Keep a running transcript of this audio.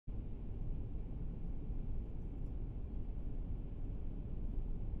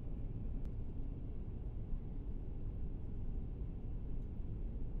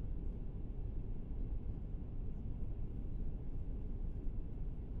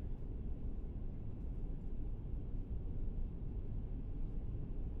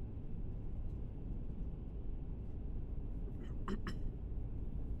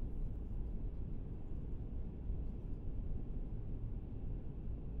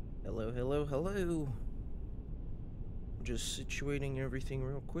Hello, hello, hello. Just situating everything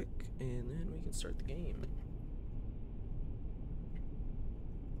real quick, and then we can start the game.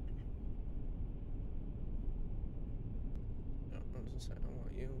 Oh, what does it say? I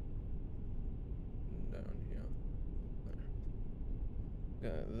want you down here.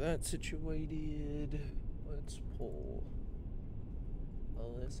 There. Got that situated. Let's pull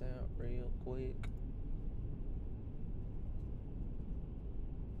this out real quick.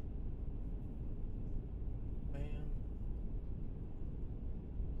 Bam.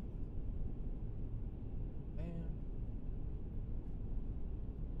 Bam.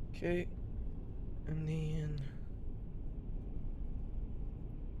 Okay. And then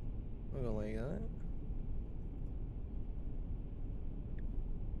we'll go like that.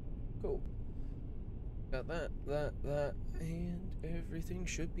 Cool. Got that, and everything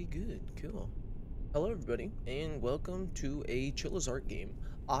should be good. Cool. Hello everybody, and welcome to a Chillazart game.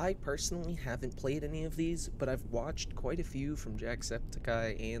 I personally haven't played any of these, but I've watched quite a few from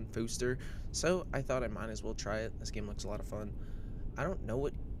Jacksepticeye and Fooster, so I thought I might as well try it. This game looks a lot of fun. I don't know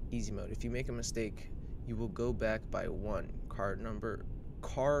what easy mode. If you make a mistake, you will go back by one. Car number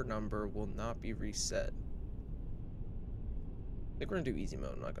will not be reset. I think we're gonna do easy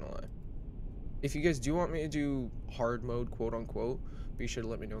mode, I'm not gonna lie. If you guys do want me to do hard mode, quote unquote, be sure to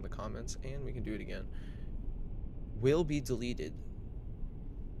let me know in the comments, and we can do it again. Will be deleted.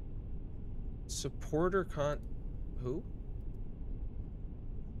 Supporter who?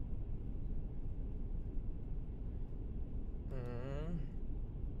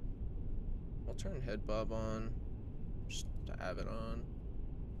 I'll turn head bob on, just to have it on.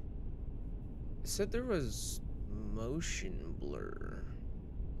 It said there was motion blur.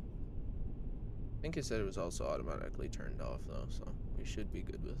 I think it said it was also automatically turned off though, so we should be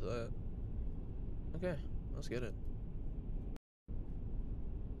good with that. Okay, let's get it.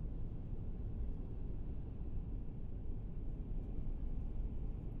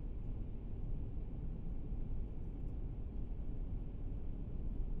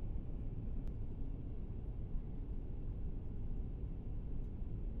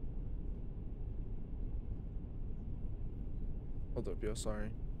 Hold up, yo,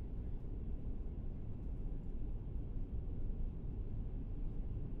 sorry.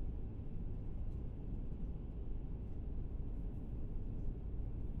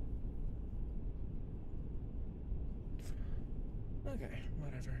 Okay,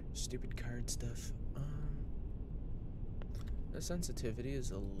 whatever. Stupid card stuff. The sensitivity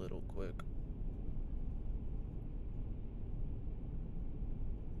is a little quick.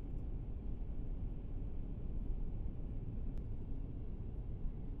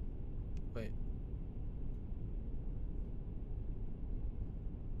 Wait.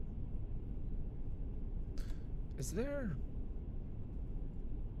 Is there...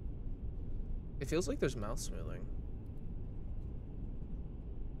 It feels like there's mouth smoothing.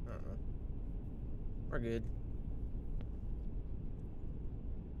 I don't know. We're good.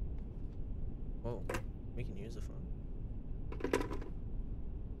 Whoa, we can use the phone.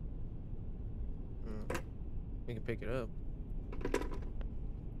 We can pick it up.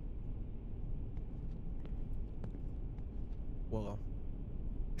 Whoa.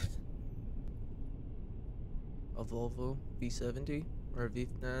 A Volvo V70? Or a V...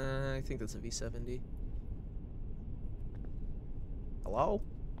 Nah, I think that's a V70. Hello?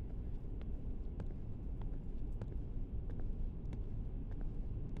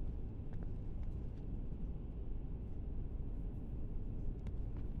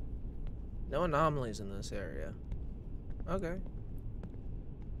 No anomalies in this area. Okay.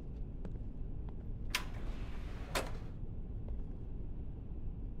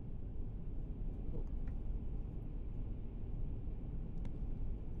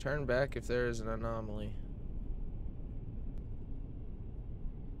 Turn back if there is an anomaly.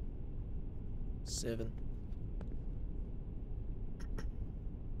 7.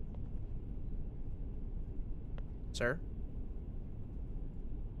 Sir?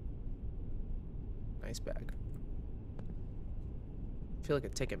 Nice bag. I feel like a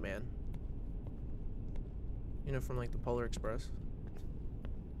ticket man. You know, from like the Polar Express.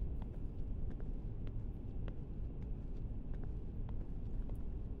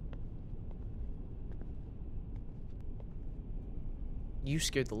 You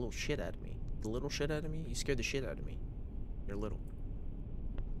scared the little shit out of me. The little shit out of me? You scared the shit out of me. You're little.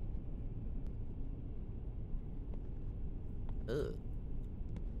 Ugh.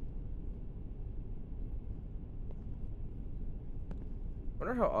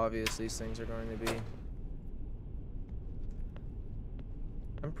 Wonder how obvious these things are going to be.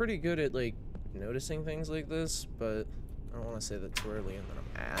 I'm pretty good at, like, noticing things like this, but I don't want to say that too early and then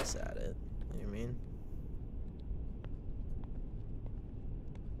I'm ass at it. You know what I mean?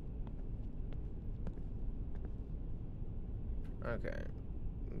 Okay.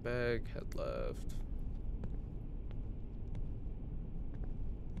 Bag, head left.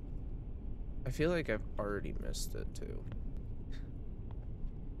 I feel like I've already missed it too.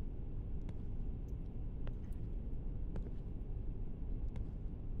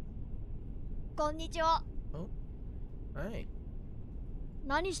 Konnichiwa. Oh. Hi.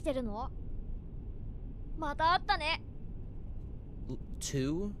 何してるの? また会ったね.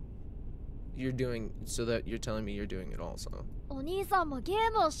 Two? You're doing, so that you're telling me you're doing it also. お兄さんもゲ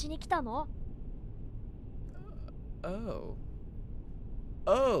ームをしに来たの? Oh.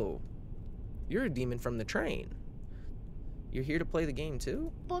 Oh! You're a demon from the train. You're here to play the game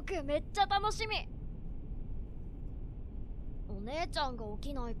too? 僕めっちゃ楽しみ. お姉ちゃんが起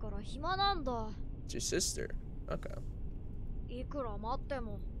きないから暇なんだ. It's your sister. Okay. いくら待って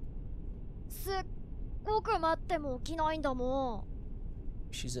も。すっごく待っても起きないんだも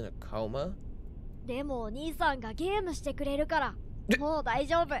ん。 She's in a coma? でもお兄さんがゲームしてくれるから、もう大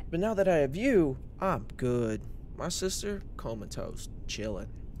丈夫。 But now that I have you, I'm good. My sister, comatose, chilling.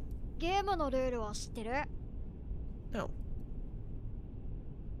 ゲームのルールは知ってる? No.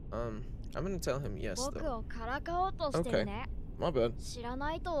 I'm gonna tell him yes, 僕 though. をからかおうとしてるね。My bad. 知ら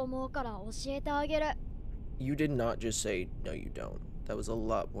ないと思うから教えてあげる。 You did not just say, no you don't. That was a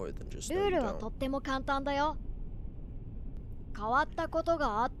lot more than just ル no ー you ルはと don't. っても簡単だよ。変わったこと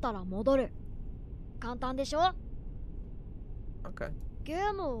があったら戻る。簡単でしょ? Okay. ゲ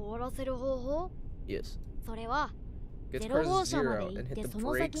ームを終わらせる方法? Yes. それは Get 0 to 号 press 車まで 0 行 and っ hit て the そ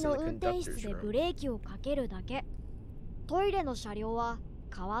の brakes 先 in の the 運転室 conductor's でブ room. レーキをかけるだけ。トイレの車両は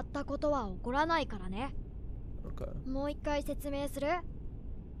変わったことは起こらないからね。 Okay. もう一回説明する?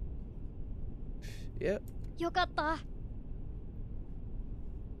 Yep. よかった。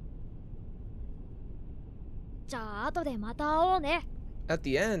じゃあ後でまた会おうね。 At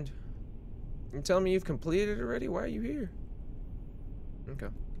the end? You telling me you've completed it already? Why are you here? Okay.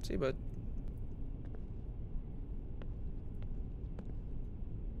 See you, bud.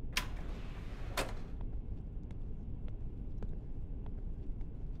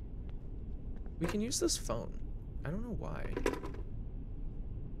 We can use this phone. I don't know why.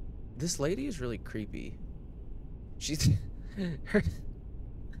 This lady is really creepy. She's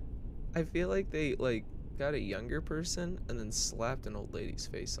I feel like they got a younger person and then slapped an old lady's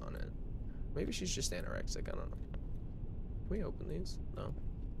face on it. Maybe she's just anorexic, I don't know. Can we open these? No.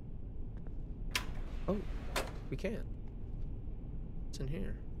 Oh, we can. What's in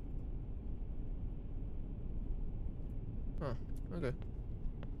here? Oh, okay.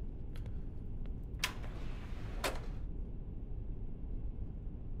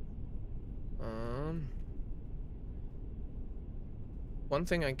 One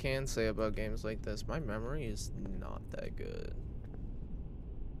thing I can say about games like this, my memory is not that good.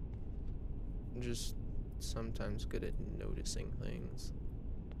 I'm just sometimes good at noticing things.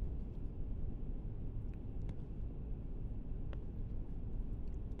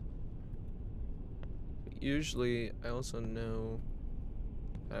 But usually, I also know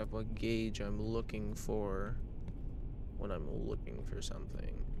kind of what gauge I'm looking for when I'm looking for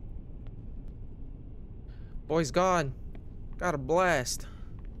something. Boy's gone! Got a blast!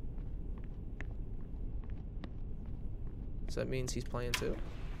 So that means he's playing too?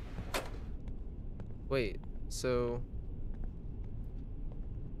 Wait, so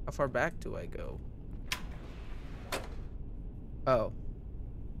how far back do I go? Oh.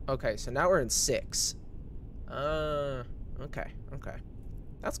 Okay, so now we're in 6. Okay.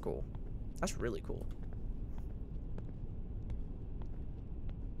 That's cool. That's really cool.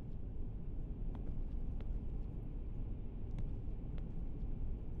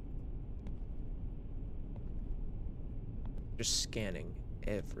 Just scanning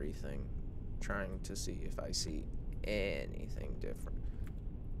everything, trying to see if I see anything different.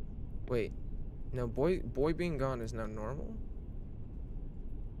 Wait, no, boy being gone is now normal?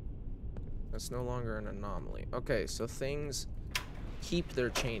 That's no longer an anomaly. Okay, so things keep their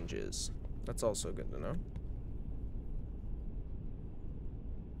changes. That's also good to know.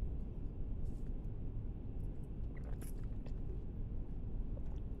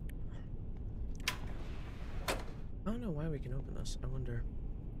 I don't know why we can open this. I wonder.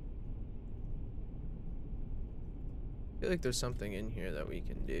 I feel like there's something in here that we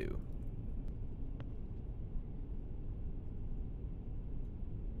can do.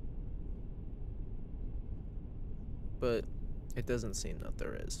 But it doesn't seem that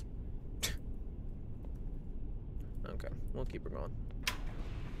there is. Okay, we'll keep her going.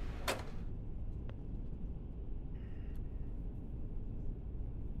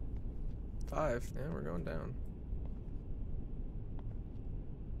 5. Yeah, we're going down.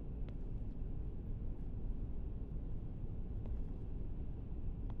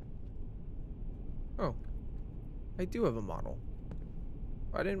 Oh, I do have a model.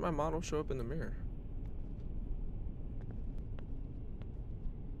 Why didn't my model show up in the mirror?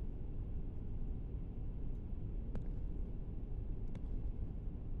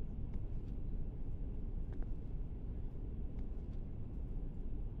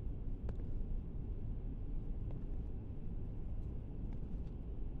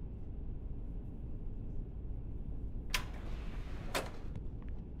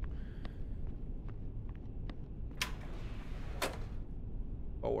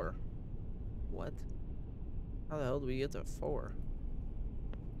 Four. What? How the hell do we get to 4?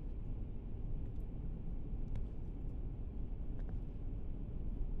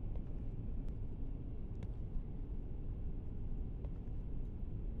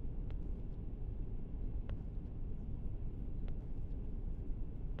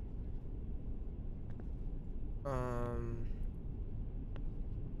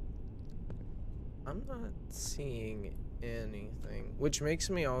 I'm not seeing anything, which makes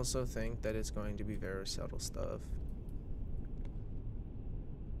me also think that it's going to be very subtle stuff.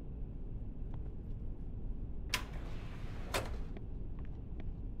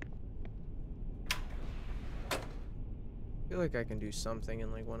 I feel like I can do something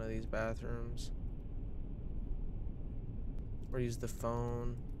in like one of these bathrooms. Or use the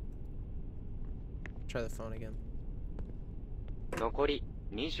phone. Try the phone again. 残り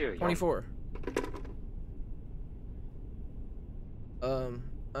24 24.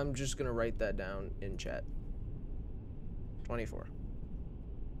 I'm just gonna write that down in chat. 24.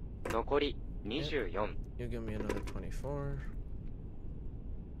 残り24 You give me another 24.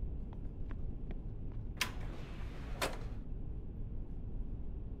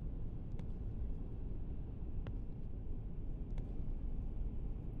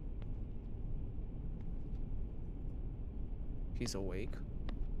 He's awake.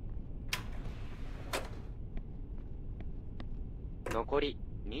 残り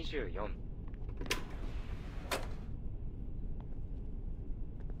24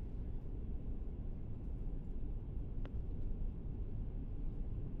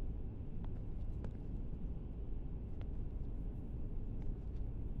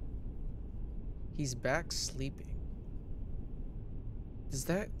 He's back sleeping. Does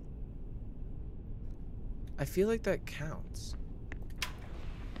that... I feel like that counts.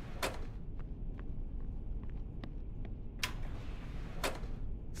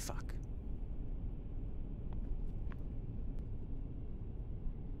 Fuck.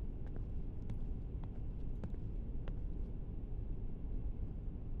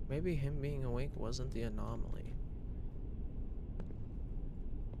 Maybe him being awake wasn't the anomaly.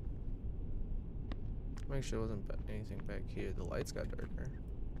 Make sure there wasn't anything back here. The lights got darker.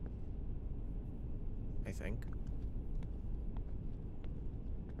 I think.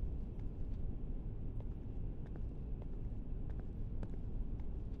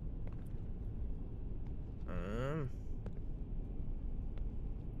 Oh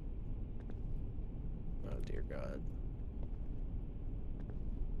dear God.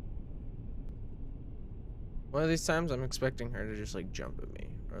 One of these times I'm expecting her to just like jump at me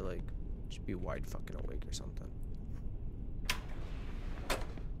or like just be wide fucking awake or something.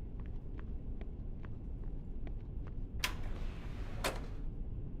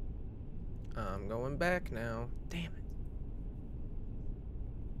 I'm going back now. Damn it.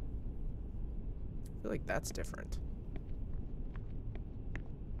 I feel like that's different.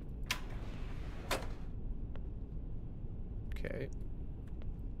 Okay.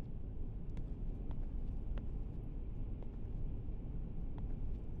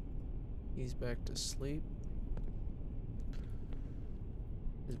 He's back to sleep.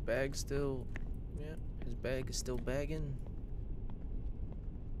 His bag's still... Yeah, his bag is still bagging.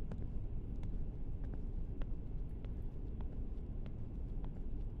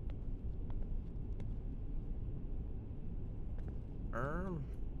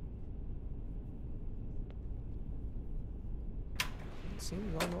 It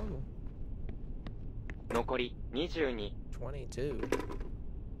seems all normal. 残り22 22.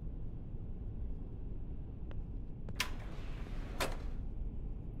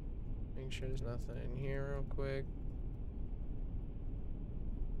 Make sure there's nothing in here real quick.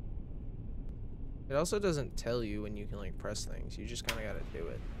 It also doesn't tell you when you can like press things. You just kind of gotta do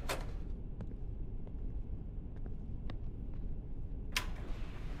it.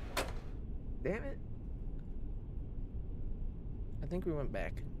 Damn it. I think we went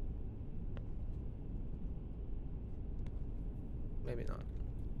back. Maybe not.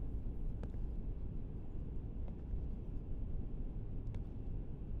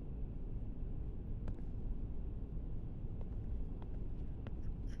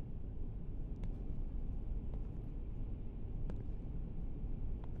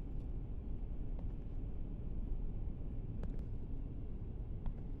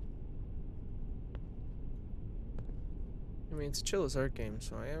 I mean, it's a chill as art game,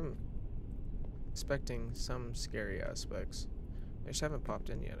 so I am expecting some scary aspects. They just haven't popped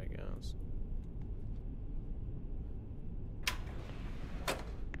in yet, I guess.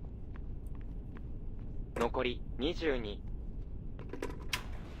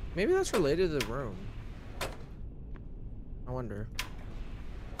 Maybe that's related to the room. I wonder.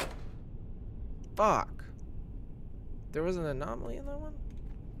 Fuck. There was an anomaly in that one?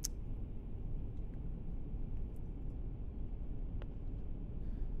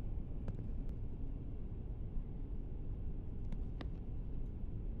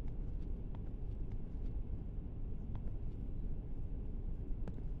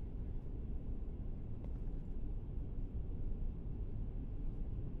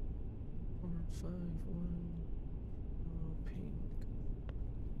 Five, one, oh, pink.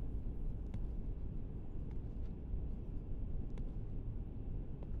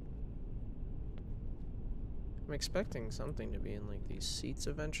 I'm expecting something to be in like these seats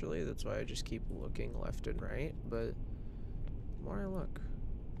eventually. That's why I just keep looking left and right. But the more I look,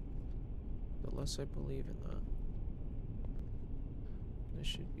 the less I believe in that. This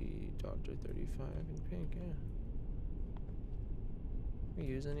should be Dr. 35 in pink, yeah. Can we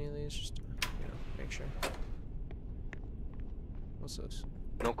use any of these? Just, you know, make sure. What's this?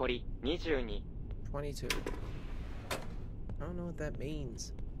 22 22. I don't know what that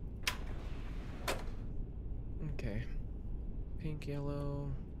means. Okay. Pink,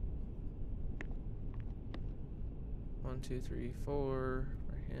 yellow. 1, 2, 3, 4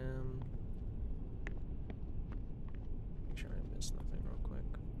 for him. Make sure I missed nothing real quick.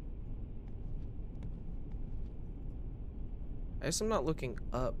 I guess I'm not looking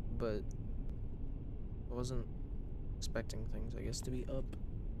up, but I wasn't expecting things, I guess, to be up.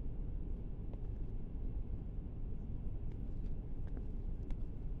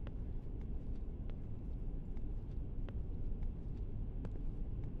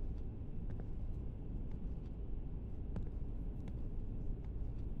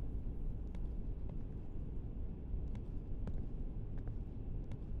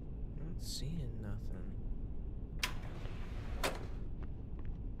 Not seeing nothing.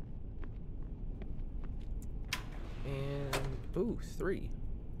 And ooh, 3.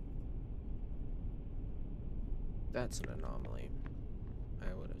 That's an anomaly.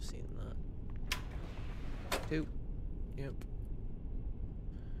 I would have seen that. 2. Yep.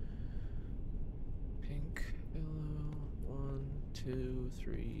 Pink, yellow. 1, 2,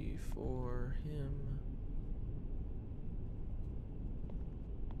 3, 4. Him.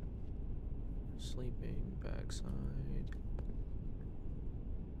 Sleeping backside.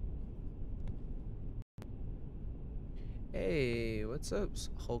 Hey, what's up,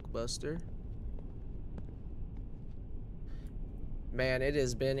 Hulkbuster? Man, it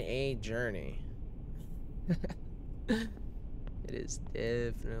has been a journey. It has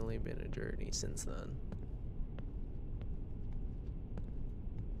definitely been a journey since then.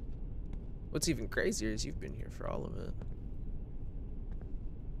 What's even crazier is you've been here for all of it.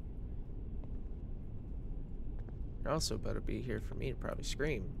 You're also about to be here for me to probably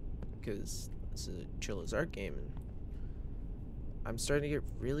scream, because this is a chill as art game, and I'm starting to get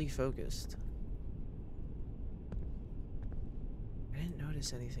really focused. I didn't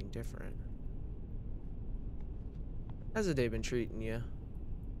notice anything different. How's the day been treating you,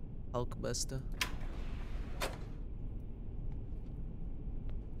 Hulkbuster?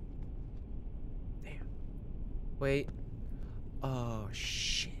 Damn. Wait. Oh,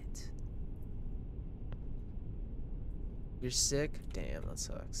 shit. You're sick? Damn, that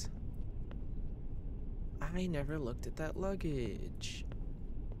sucks. I never looked at that luggage.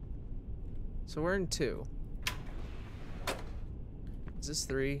 So we're in 2. Is this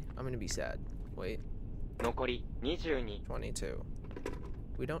 3? I'm gonna be sad. Wait. 22.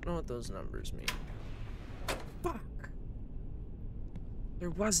 We don't know what those numbers mean. Fuck! There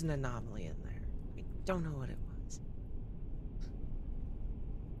was an anomaly in there. We don't know what it was.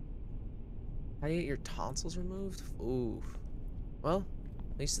 How do you get your tonsils removed? Oof. Well,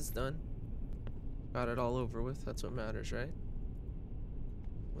 at least it's done. Got it all over with. That's what matters, right?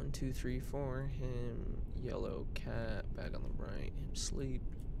 1, 2, 3, 4. Him. Yellow cat. Bag on the right. Him sleep.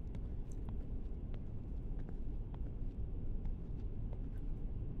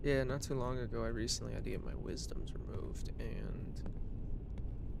 Yeah, not too long ago, I recently had to get my wisdoms removed, and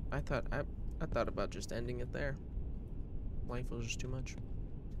I thought about just ending it there. Life was just too much.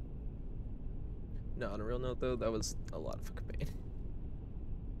 No, on a real note though, that was a lot of fucking pain.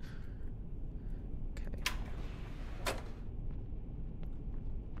 Okay.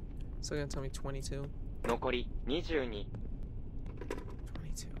 So gonna tell me 22? 22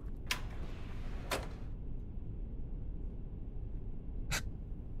 22.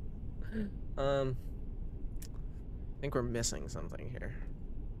 I think we're missing something here.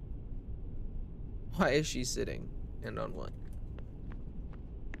 Why is she sitting? And on what?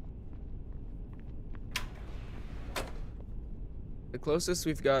 The closest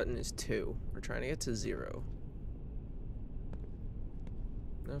we've gotten is 2. We're trying to get to 0.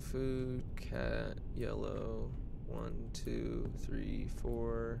 No food, cat, yellow. 1, 2, 3,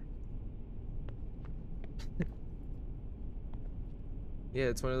 4. Yeah,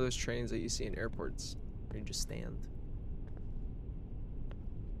 it's one of those trains that you see in airports where you just stand.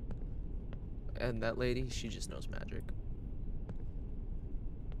 And that lady, she just knows magic.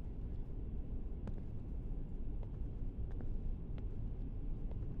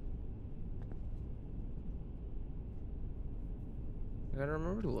 I gotta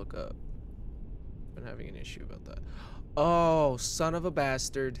remember to look up. Been having an issue about that. Oh, son of a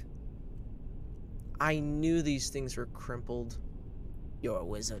bastard. I knew these things were crumpled. You're a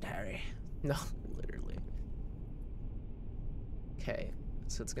wizard, Harry. No, literally. Okay,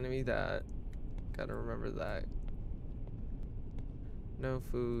 so it's gonna be that. Gotta remember that. No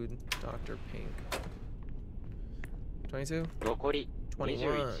food. Dr. Pink. 22? 残り 21.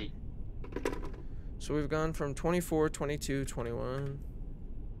 21 So we've gone from 24, 22, 21.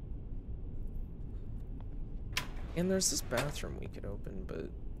 And there's this bathroom we could open, but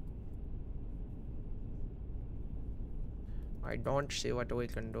I don't see what we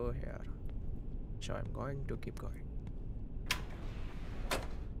can do here. So I'm going to keep going.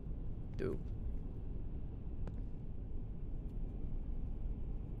 Do.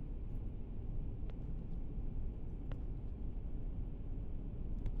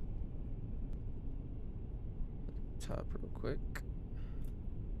 Top real quick.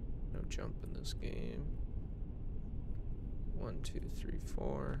 No jump in this game. 1, 2, 3,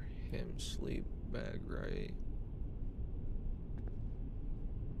 4. Him sleep, bag right.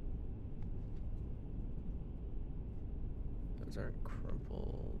 Those aren't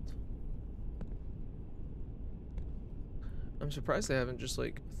crumpled. I'm surprised they haven't just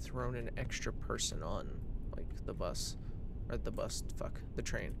like thrown an extra person on like the bus. Or the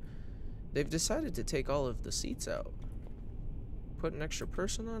train. They've decided to take all of the seats out. Put an extra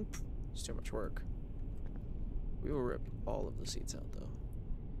person on? Pfft, it's too much work. We will rip all of the seats out though.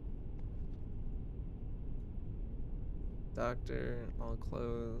 Doctor, all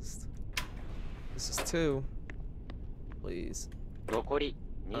closed. This is 2. Please. 残り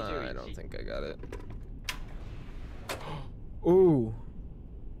I don't 21 think I got it. Ooh.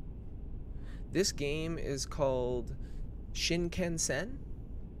 This game is called Shinkansen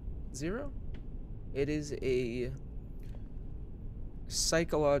 0. It is a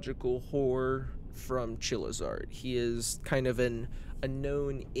psychological horror from Chilizard. He is kind of a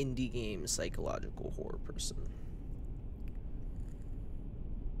known indie game psychological horror person.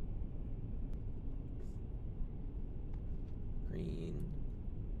 Green.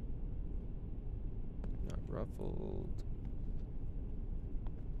 Not ruffled.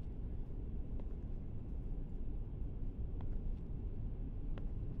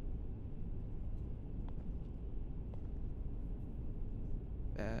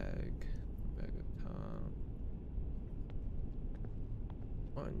 Bag up top.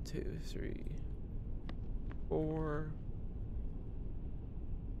 1, 2, 3, 4.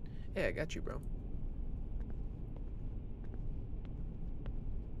 Hey, I got you, bro.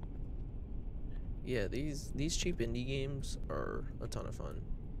 Yeah, these cheap indie games are a ton of fun.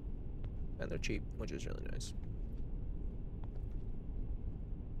 And they're cheap, which is really nice.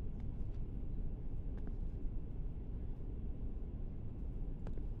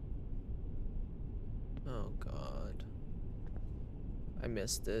 Oh god. I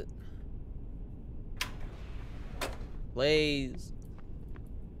missed it. Blaze.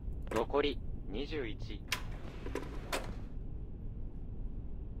 残り21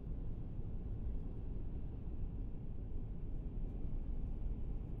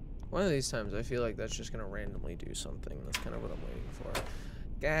 One of these times I feel like that's just gonna randomly do something. That's kind of what I'm waiting for.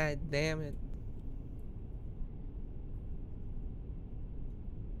 God damn it.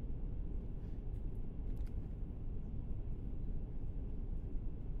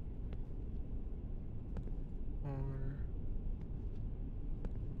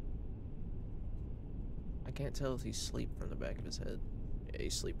 I can't tell if he's asleep from the back of his head. Yeah,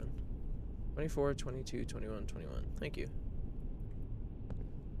 he's sleeping. 24, 22, 21, 21. Thank you.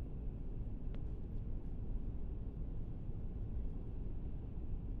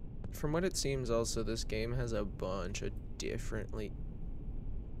 From what it seems also, this game has a bunch of differently...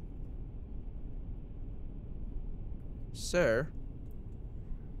 Sir?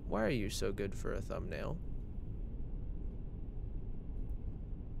 Why are you so good for a thumbnail?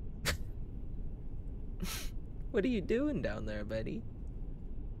 What are you doing down there, buddy?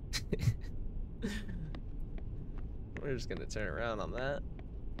 We're just gonna turn around on that.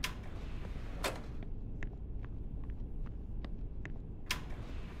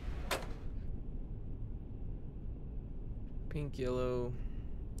 Pink, yellow,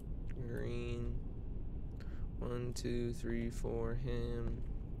 green. 1, 2, 3, 4, him.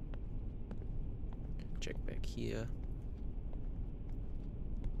 Check back here.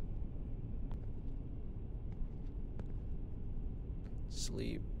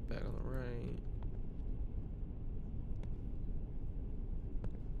 Sleep back on the right.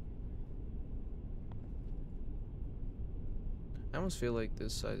 I almost feel like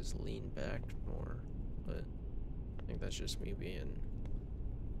this side is leaned back more, but I think that's just me being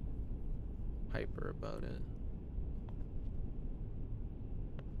hyper about it.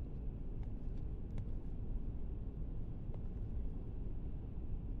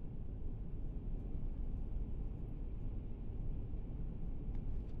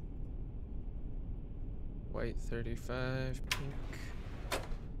 White 35, pink,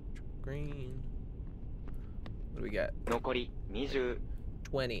 green. What do we got? 残り20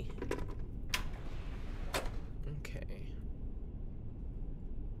 20. Okay.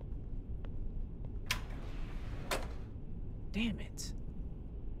 Damn it.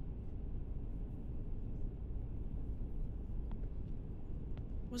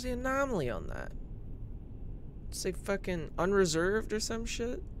 What was the anomaly on that? Say fucking unreserved or some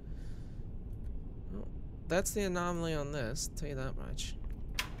shit? Oh, that's the anomaly on this, I'll tell you that much.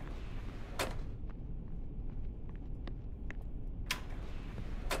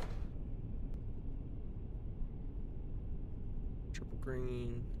 Triple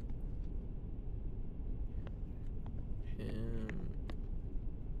green. Him.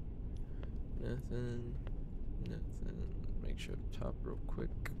 Nothing. Nothing. Make sure to top real quick.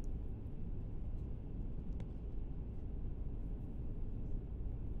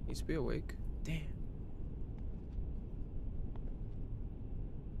 Needs to be awake. Damn.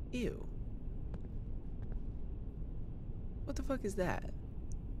 Ew. What the fuck is that?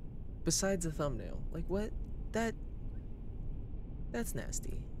 Besides a thumbnail. Like what? That's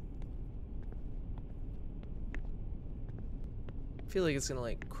nasty. I feel like it's gonna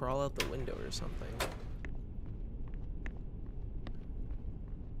like crawl out the window or something.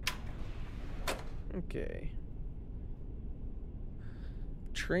 Okay.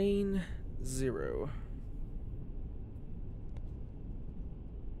 Train 0.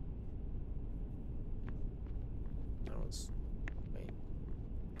 That was... wait.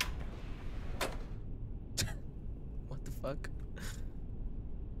 What the fuck?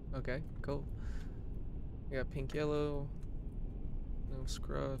 Okay, cool. We got pink, yellow. No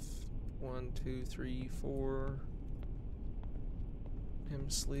scruff. 1, 2, 3, 4. Him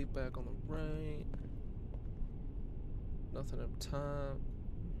sleep back on the right. Nothing up top.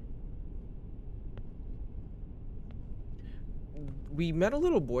 We met a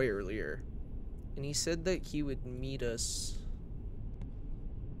little boy earlier, and he said that he would meet us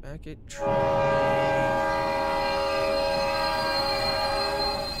back at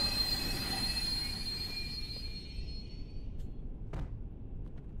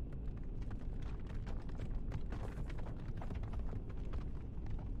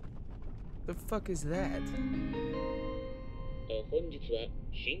The fuck is that? 本日は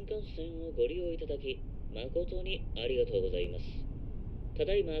新幹線をご利用いただき誠にありがとうございます。た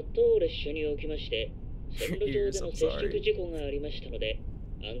だいま当列車におきまして線路上での接触事故がありましたので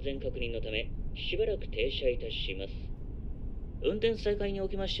安全確認のためしばらく停車いたします。運転再開にお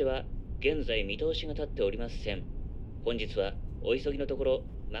きましては現在見通しが立っておりません。本日はお急ぎのところ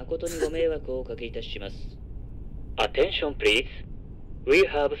誠にご迷惑をおかけいたします。Attention please. We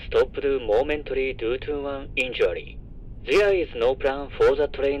have stopped momentarily due to one injury. There is no plan for the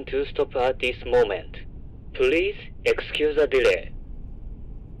train to stop at this moment. Please excuse the delay.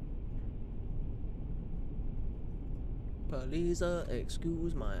 Please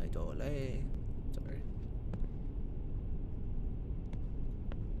excuse my delay. Sorry.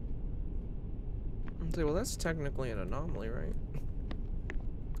 I'd say, well, that's technically an anomaly, right?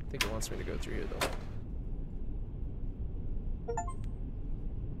 I think it wants me to go through here, though.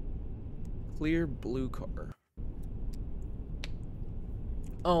 Clear blue car.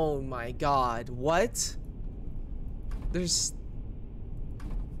 Oh my god, what? There's...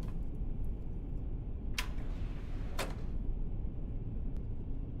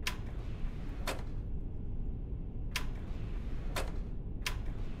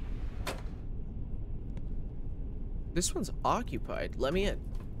 This one's occupied. Let me in.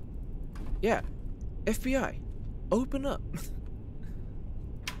 Yeah. FBI. Open up.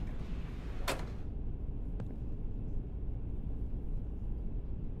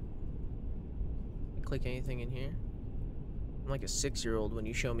 click anything in here? I'm like a 6-year-old when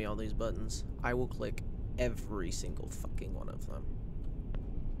you show me all these buttons. I will click every single fucking one of them.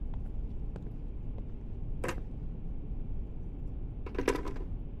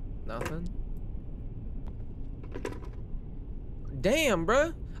 Nothing? Damn,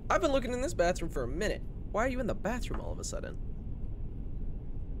 bruh! I've been looking in this bathroom for a minute. Why are you in the bathroom all of a sudden?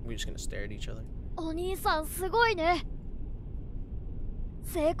 We're just gonna stare at each other. お兄さんすごいね。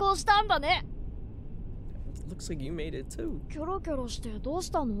成功したんだね。 Looks like you made it too. キョロキョロしてどう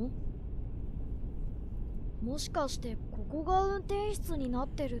したの？もしかしてここが運転室になっ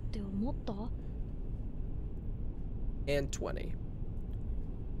てるって思った？ And 20.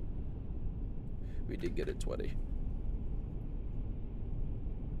 We did get a 20.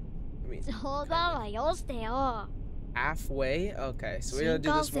 I mean, 冗談はよしてよ。 halfway? Okay, so we 新 gotta do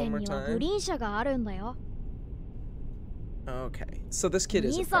幹 this one 線 more にはグ time. リーン車があるんだよ。 Okay, so this kid お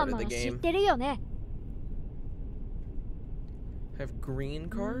is 兄 a さ part ん of な the ら知っ game. てるよね。 Have green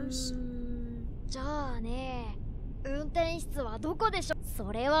cars? じゃあね、運転室はどこでしょ？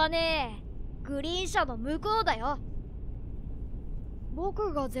それはね、グリーン車の向こうだよ。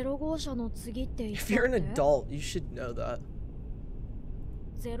僕が0号車の次って言ったっ If て？ you're an adult, you should know that.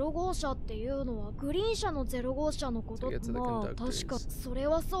 0号車っていうのはグリーン車の0号車のこと。 To get to the まあ conductors. 確かそれ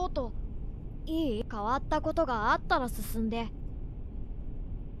はそうと。いい？変わったことがあったら進んで。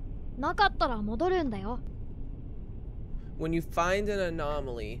なかったら戻るんだよ。 When you find an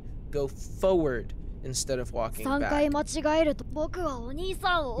anomaly, go forward instead of walking 3回 back. 間違えると僕はお兄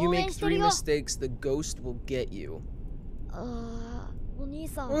さんを You 応 make 援してる 3よ。 mistakes, the ghost will get you. お兄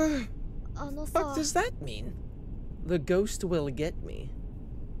さん、 What あのさ、 does that mean? The ghost will get me.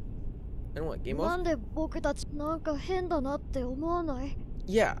 And what, game な off? んで僕たちなんか変だなって思わない？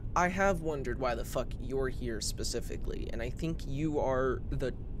 Yeah, I have wondered why the fuck you're here specifically, and I think you are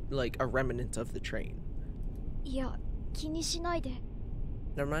like, a remnant of the train. いや、気にしないで。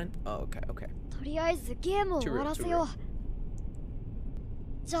 Never mind? Oh, okay, okay. とりあえずゲームを終わらせよう。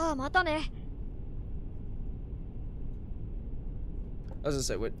じゃあまたね。 I was gonna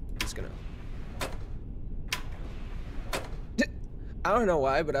say, what, he's gonna... I don't know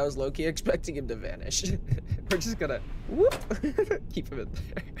why, but I was low-key expecting him to vanish. We're just gonna, whoop, keep him in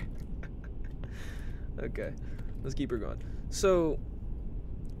there. Okay, let's keep her going. So,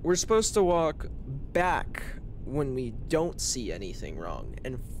 we're supposed to walk back when we don't see anything wrong,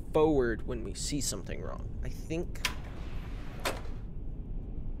 and forward when we see something wrong. I think...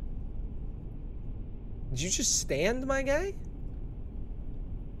 Did you just stand, my guy?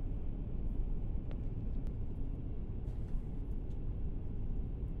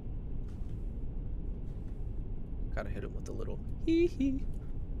 Gotta hit him with a little hee hee.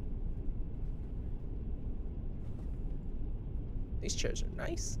 These chairs are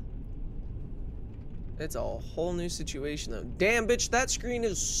nice. It's a whole new situation though. Damn, bitch, that screen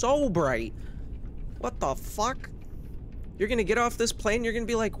is so bright. What the fuck? You're gonna get off this plane, you're gonna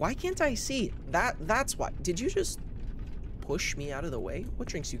be like, why can't I see? That's why. Did you just push me out of the way? What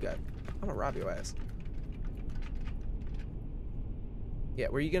drinks you got? I'm gonna rob your ass. Yeah,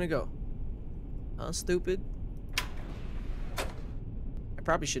 where are you gonna go? Huh, stupid? I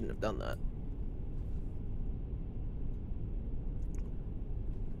probably shouldn't have done that.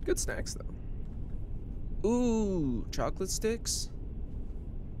 Good snacks, though. Ooh, chocolate sticks.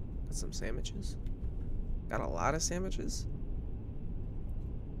 Got some sandwiches. Got a lot of sandwiches.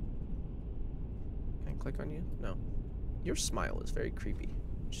 Can I click on you? No. Your smile is very creepy.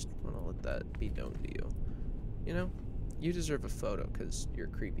 Just want to let that be known to you. You know, you deserve a photo because you're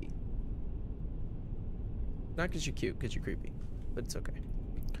creepy. Not because you're cute, because you're creepy. But it's okay.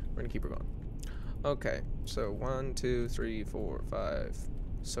 We're gonna keep her going. Okay, so 1, 2, 3, 4, 5.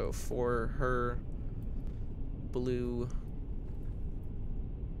 So for her, blue.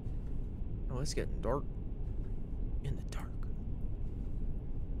 Oh, it's getting dark. In the dark.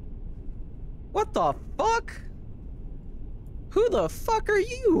 What the fuck? Who the fuck are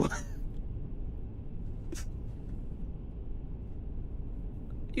you?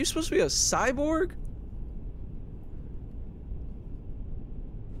 You supposed to be a cyborg?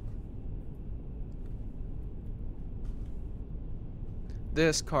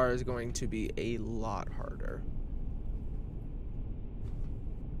 This car is going to be a lot harder.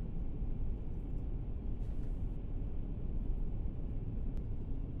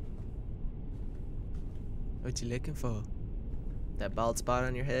 What you looking for? That bald spot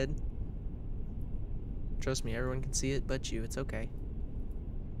on your head? Trust me, everyone can see it but you. It's okay.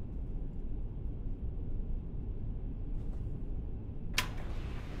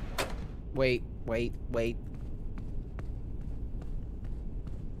 Wait, wait, wait.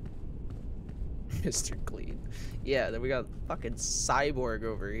 Mr. Clean. Yeah, then we got fucking Cyborg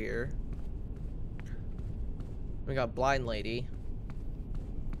over here. We got Blind Lady.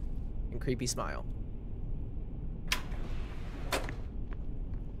 And Creepy Smile.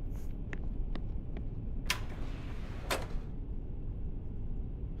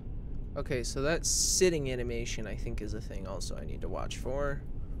 Okay, so that sitting animation I think is a thing also I need to watch for.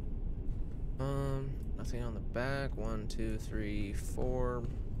 Nothing on the back. 1, 2, 3, 4.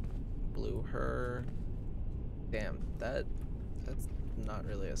 Blew her. Damn, that's not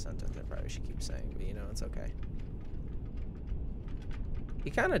really a sentence I probably should keep saying, but you know, it's okay. He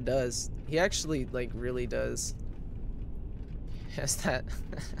kind of does. He actually, like, really does. Has that.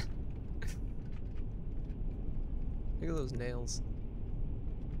 Look at those nails.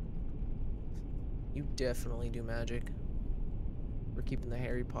 You definitely do magic. We're keeping the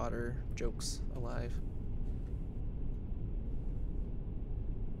Harry Potter jokes alive.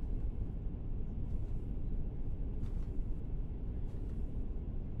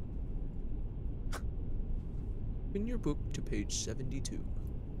 In your book to page 72.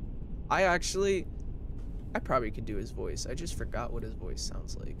 I probably could do his voice. I just forgot what his voice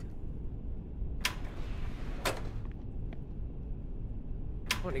sounds like.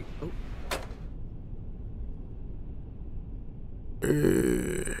 Oh.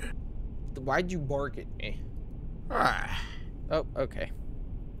 Why'd you bark at me? Oh, okay.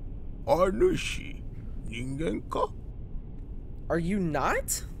 Anushi, ningen ka? Are you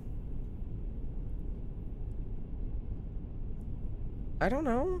not? I don't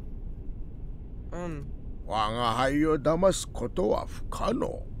know. 我が輩を騙すことは不可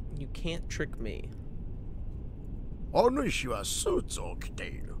能。You can't trick me. 主はスーツを着て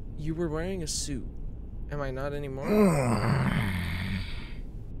いる。You were wearing a suit. Am I not anymore?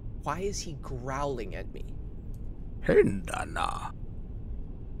 Why is he growling at me? 変だな。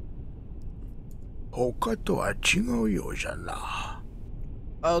他とは違うようじゃな。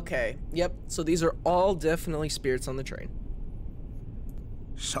Okay, yep, so these are all definitely spirits on the train.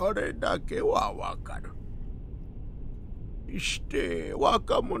 それだけはわかる。して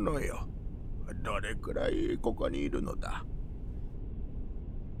若者よ。どれくらいここにいるのだ。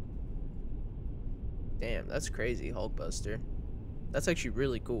Damn, that's crazy, Hulkbuster. That's actually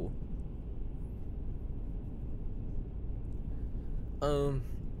really cool.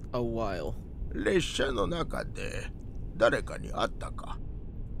 A while. 列車の中で誰かに会ったか。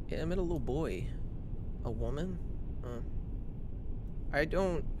 Yeah, I met a little boy. A woman? I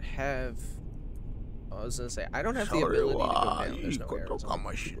don't have... I was gonna say, I don't have the ability to go down. There's no arrows on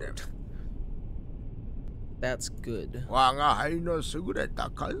the keyboard. That's good. 我が輩の優れた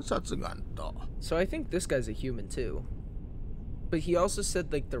観察眼と。 So I think this guy's a human too. But he also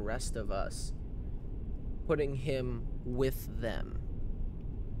said like the rest of us. Putting him with them.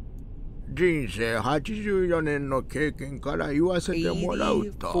 人生84年の経験から言わせてもら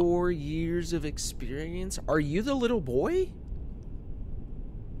うと。84 years of experience? Are you the little boy?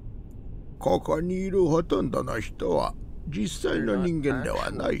 ここにいるほとんどの人は実際の人間で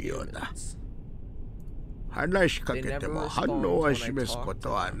はないようだ。話しかけても反応は示すこ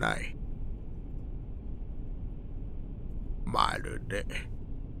とはない。まるで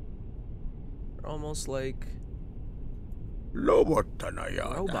Almost like ロボットの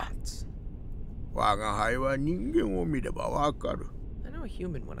ようだ。 robots. 我が輩は人間を見ればわかる。 I know a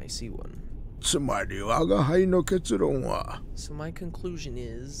human when I see one. つまり我が輩の結論は、 So my conclusion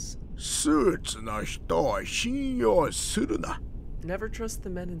is スーツの人を信用するな。 never trust the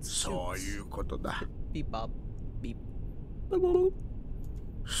men in そうい suits. うことだ。 Beep bop. Beep.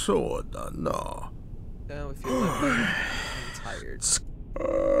 そうだな。 Now if you'll let me, I'm tired.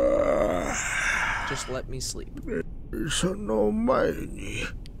 Just let me sleep. その前に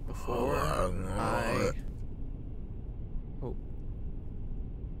Before I... Oh.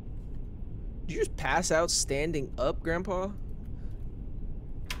 Did you just pass out standing up, Grandpa?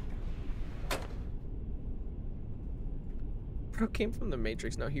 Bro came from the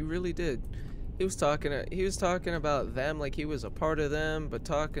Matrix. No, he really did. He was talking about them like he was a part of them, but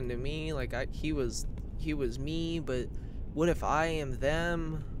talking to me like he was me, but what if I am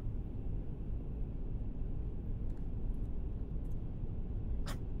them?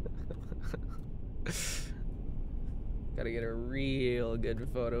 Gotta get a real good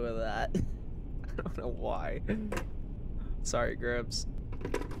photo of that. I don't know why. Sorry, Grubs.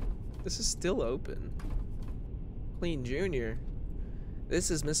 This is still open. Clean Jr.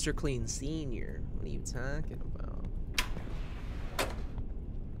 This is Mr. Clean Sr. What are you talking about?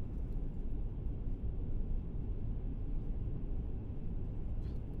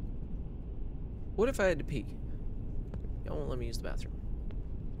 What if I had to pee? Y'all won't let me use the bathroom.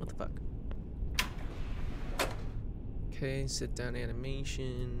 What the fuck? Okay, sit down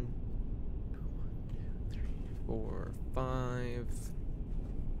animation. 1, 2, 3, 4, 5.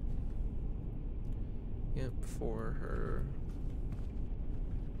 Yep, for her.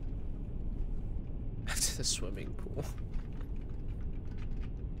 Back to the swimming pool.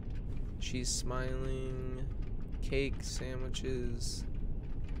 She's smiling. Cake, sandwiches.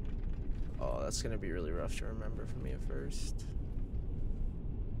 Oh, that's gonna be really rough to remember for me at first.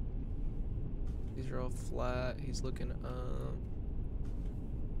 These are all flat. He's looking up.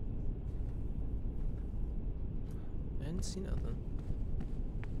 I didn't see nothing.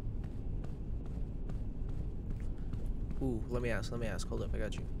 Ooh, let me ask. Hold up, I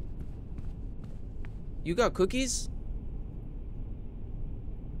got you. You got cookies?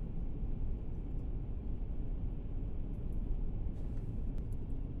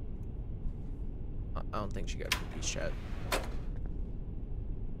 I don't think she got cookies, chat.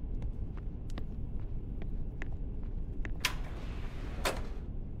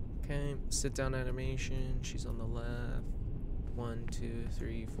 Okay, sit down animation. She's on the left. 1, 2,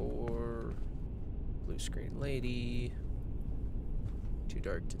 3, 4. Blue screen lady. Too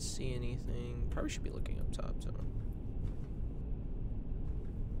dark to see anything. Probably should be looking up top, so.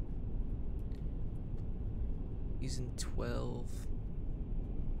 He's in 12.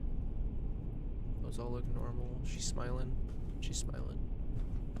 Those all look normal. She's smiling. She's smiling.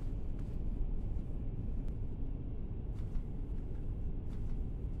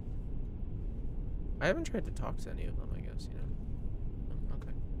 I haven't tried to talk to any of them, I guess, you know. Oh,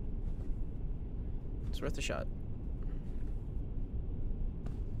 okay. It's worth a shot.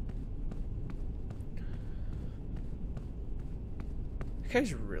 That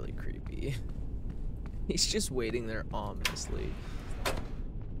guy's really creepy. He's just waiting there ominously.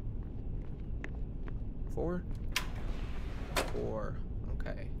 4? 4.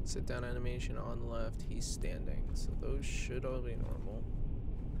 Okay. Sit down animation on the left. He's standing. So those should all be normal.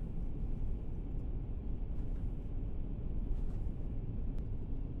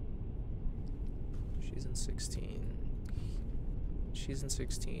 She's in 16. She's in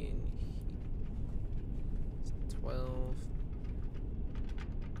 16. He's in 12.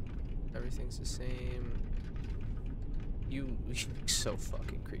 Everything's the same. You look so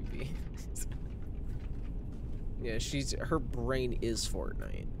fucking creepy. Yeah, her brain is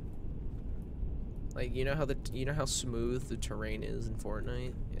Fortnite. Like, you know how smooth the terrain is in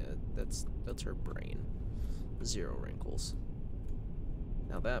Fortnite? Yeah, that's her brain. 0 wrinkles.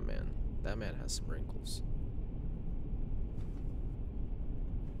 Now that man has some wrinkles.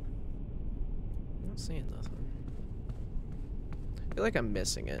 I'm not seeing nothing. I feel like I'm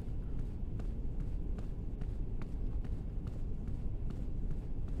missing it.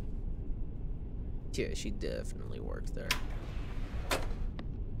 Yeah, she definitely worked there.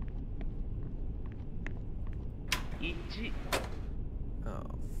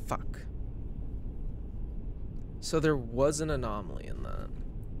 Oh, fuck. So there was an anomaly in that.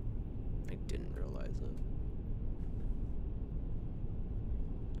 I didn't realize it.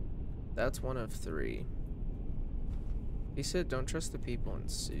 That's 1 of 3. He said don't trust the people in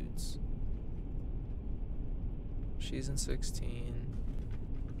suits. She's in 16.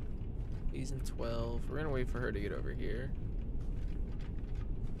 He's in 12. We're gonna wait for her to get over here.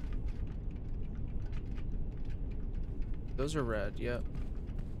 Those are red, yep.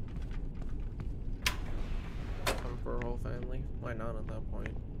 Come for a whole family. Why not at that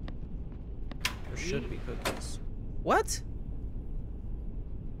point? There should be cookies. What?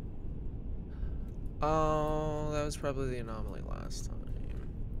 Oh, that was probably the anomaly last time.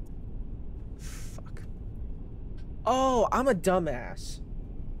 Fuck. Oh, I'm a dumbass.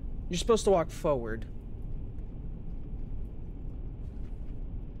 You're supposed to walk forward.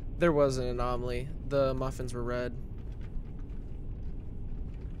 There was an anomaly. The muffins were red.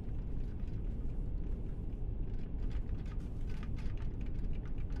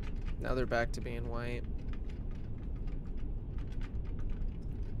 Now they're back to being white.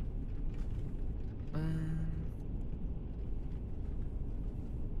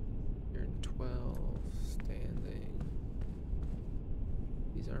 You're in 12, standing.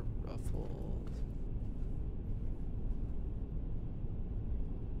 These are ruffled.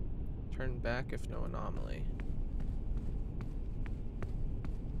 Turn back if no anomaly.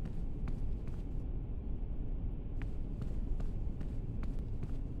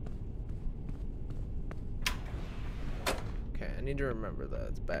 Okay, I need to remember that.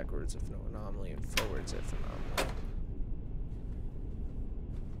 It's backwards if no anomaly and forwards if anomaly.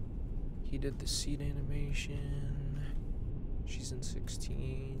 He did the seat animation. She's in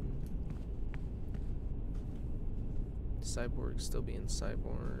 16. Cyborg still being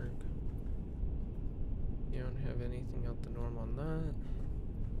cyborg. You don't have anything out the norm on that.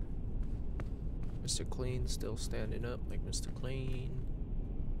 Mr. Clean still standing up like Mr. Clean.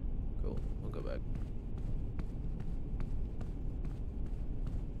 Cool, we'll go back.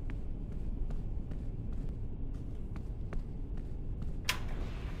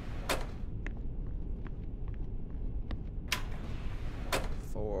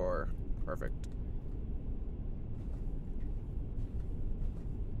 Four. Perfect.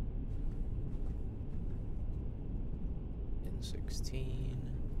 In 16.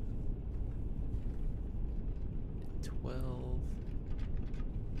 In 12.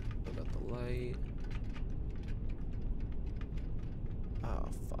 I got the light. Oh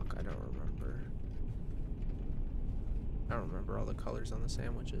fuck, I don't remember. I don't remember all the colors on the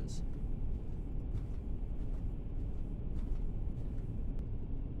sandwiches.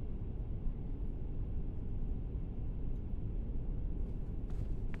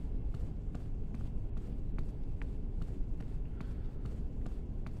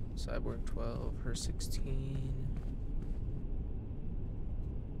 Cyborg 12, her 16.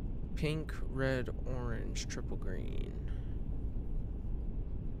 Pink, red, orange, triple green.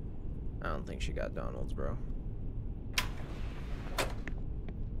 I don't think she got Donald's, bro.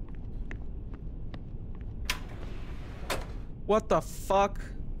 What the fuck?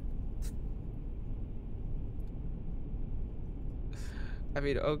 I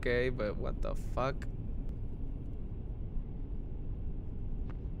mean, okay, but what the fuck?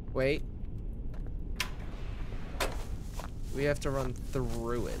 Wait. We have to run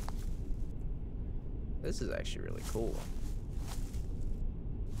through it. This is actually really cool.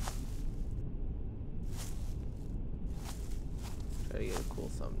 Try to get a cool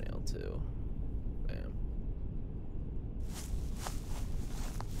thumbnail too. Bam.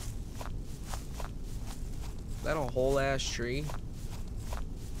 Is that a whole ass tree?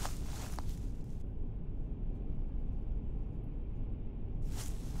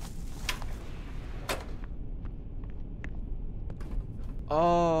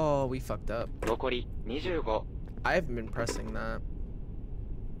 Oh, we fucked up. 残り25。 I haven't been pressing that.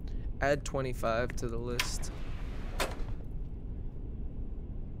 Add 25 to the list.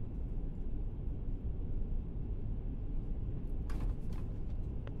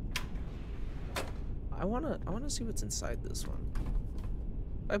 I wanna see what's inside this one.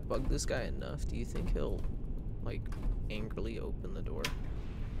 If I bug this guy enough, do you think he'll like angrily open the door?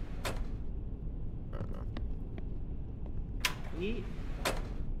 I don't know.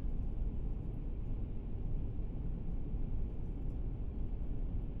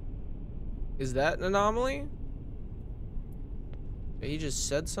 Is that an anomaly? He just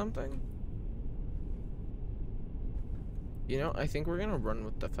said something? You know, I think we're gonna run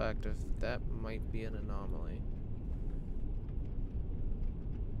with the fact of that might be an anomaly.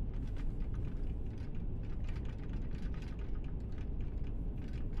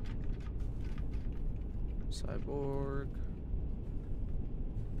 Cyborg.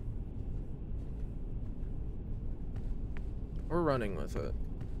 We're running with it.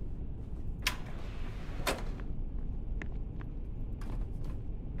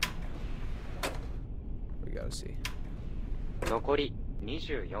 We gotta see. 残り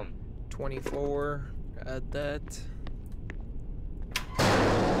24。 24. Add that.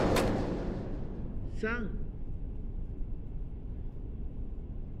 3。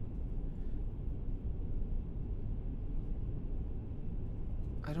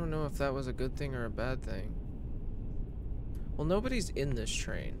 I don't know if that was a good thing or a bad thing. Well, nobody's in this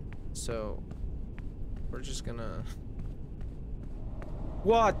train, so we're just gonna...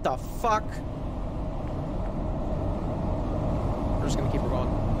 What the fuck? We're just gonna keep her going.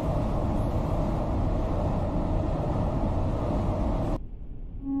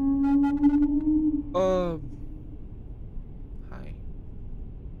 Hi.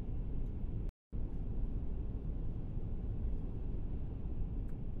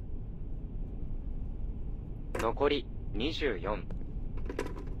残り24。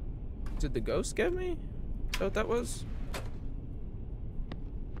 Did the ghost get me? Is that what that was?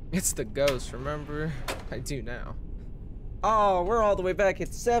 It's the ghost, remember? I do now. Oh, we're all the way back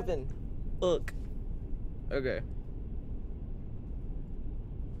at 7. Look. Okay.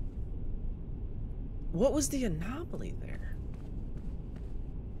 What was the anomaly there?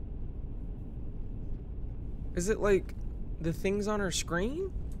 Is it like the things on her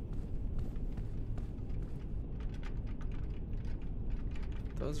screen?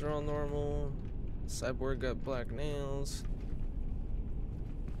 Those are all normal. Cyborg got black nails.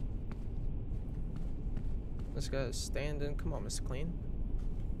 This guy is standing. Come on, Mr. Clean.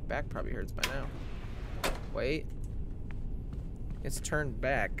 Back probably hurts by now. Wait. It's turned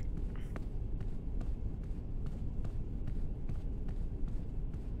back.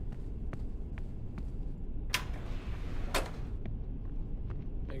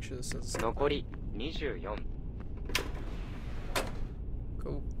 sure this is 残り24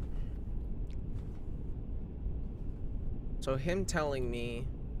 cool. So him telling me,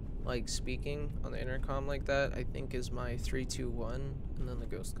 like, speaking on the intercom like that, I think is my 3, 2, 1, and then the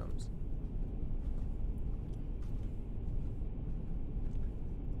ghost comes.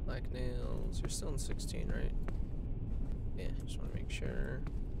 Black nails. You're still in 16, right? Yeah, just want to make sure.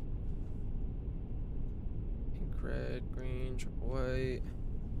 Pink, red, green, triple white.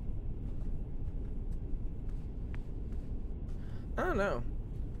 I don't know.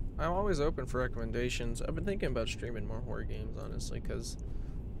 I'm always open for recommendations. I've been thinking about streaming more horror games, honestly, because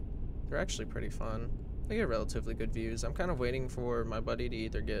they're actually pretty fun. They get relatively good views. I'm kind of waiting for my buddy to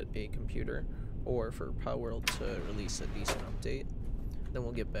either get a computer or for Palworld to release a decent update. Then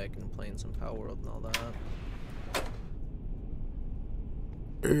we'll get back into playing some Palworld and all that.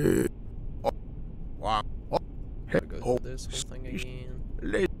 Gotta go through this whole thing again.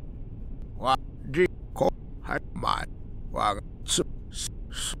 I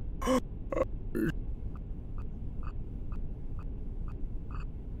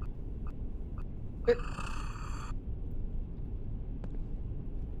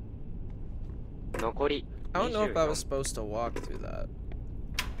don't know if I was supposed to walk through that.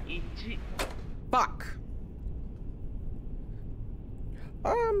 Fuck!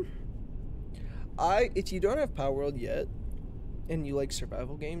 If you don't have Palworld yet, and you like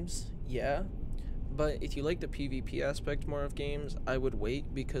survival games, yeah. But if you like the PvP aspect more of games, I would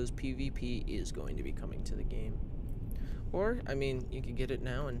wait, because PvP is going to be coming to the game. Or, I mean, you can get it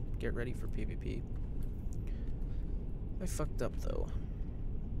now and get ready for PvP. I fucked up, though.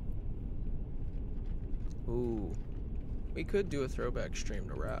 Ooh. We could do a throwback stream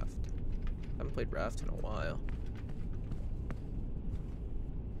to Raft. I haven't played Raft in a while.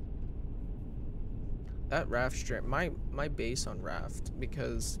 That Raft stream, my base on Raft,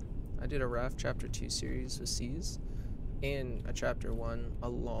 because I did a Raft Chapter 2 series with C's and a Chapter 1 a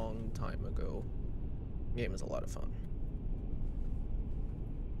long time ago. The game was a lot of fun.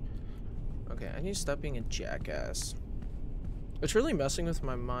 Okay, I need to stop being a jackass. It's really messing with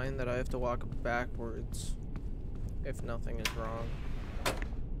my mind that I have to walk backwards if nothing is wrong.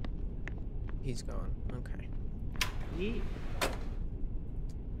 He's gone. Okay.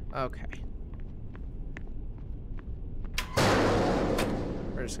 Okay.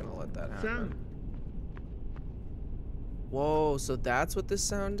 We're just gonna let that happen. Whoa, so that's what this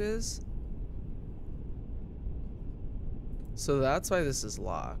sound is? So that's why this is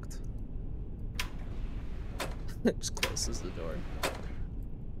locked. It just closes the door.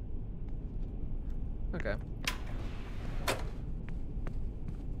 Okay.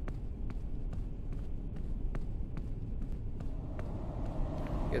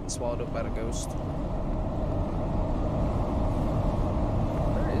 Getting swallowed up by the ghost.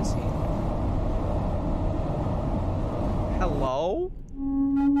 Where is he? Hello?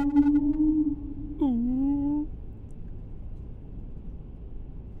 Ooh.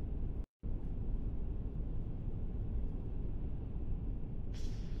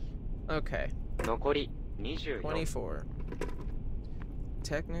 Okay. 残り24 24.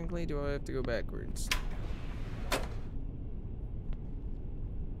 Technically, do I have to go backwards?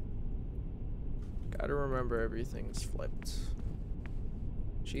 Gotta remember everything's flipped.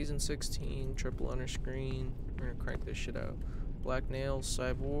 She's in 16, triple on her screen. We're gonna crank this shit out. Black nails,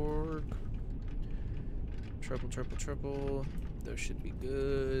 cyborg. Triple, triple, triple. Those should be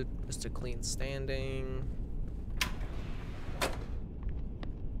good. Just a clean standing.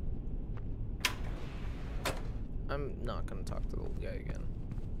 I'm not gonna talk to the old guy again.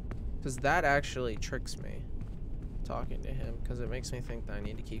 Because that actually tricks me, talking to him, because it makes me think that I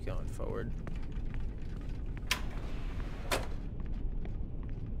need to keep going forward.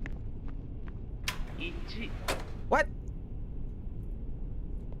 What?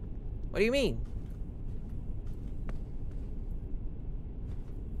 What do you mean?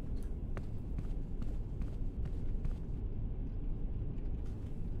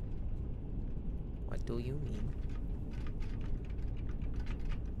 What do you mean?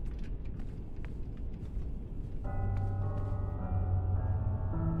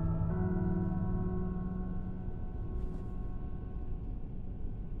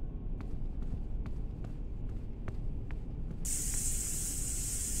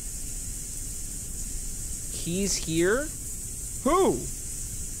 He's here? Who?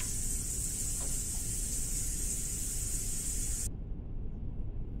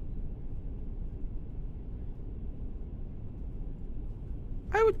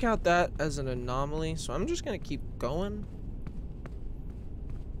 I would count that as an anomaly, so I'm just gonna keep going.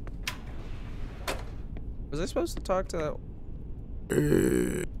 Was I supposed to talk to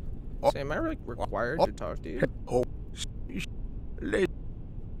that? So am I like required to talk to you?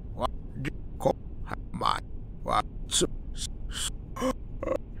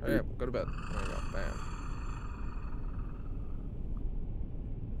 Hurry up, go to bed. There we go, bam.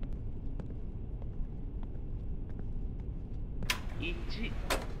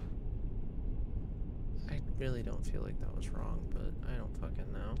 I really don't feel like that was wrong, but I don't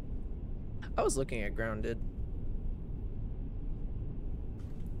fucking know. I was looking at Grounded.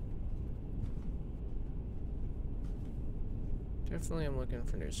 Definitely I'm looking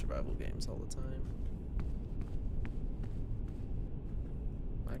for new survival games all the time.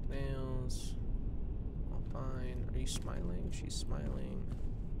 Black nails. All fine. Are you smiling? She's smiling.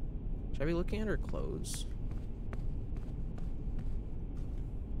 Should I be looking at her clothes?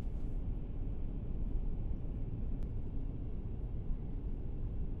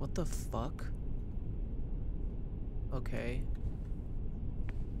 What the fuck? Okay.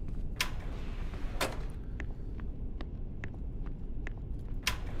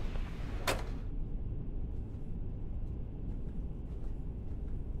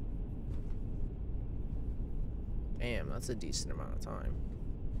 Damn, that's a decent amount of time.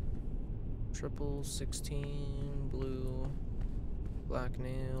 Triple 16, blue, black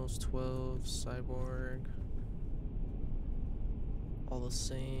nails, 12, cyborg. All the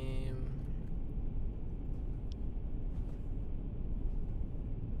same.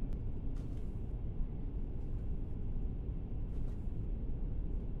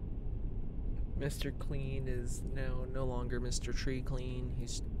 Mr. Clean is now no longer Mr. Tree Clean.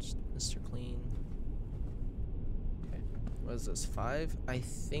 He's just Mr. Clean. Okay. What is this? 5? I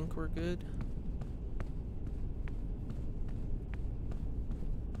think we're good.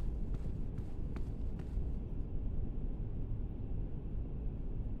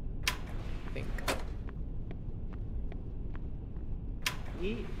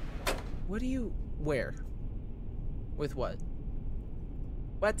 What do you... Where? With what?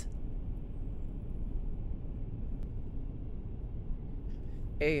 What?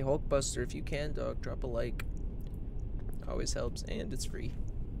 Hey, Hulkbuster, if you can, dog, drop a like. Always helps, and it's free.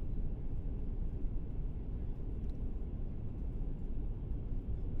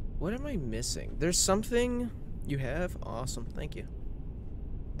 What am I missing? There's something you have? Awesome, thank you.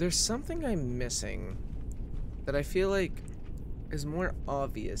 There's something I'm missing that I feel like is more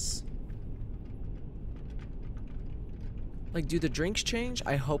obvious. Like, do the drinks change?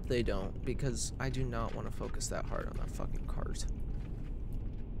 I hope they don't, because I do not want to focus that hard on that fucking cart.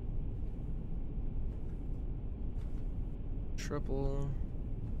 Triple.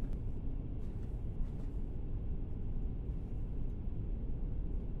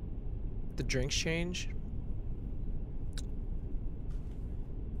 The drinks change?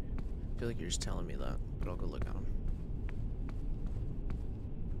 I feel like you're just telling me that, but I'll go look at them.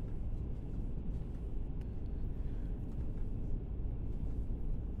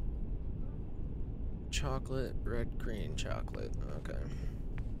 Chocolate, red, green, chocolate. Okay.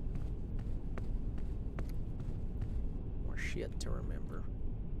 More shit to remember.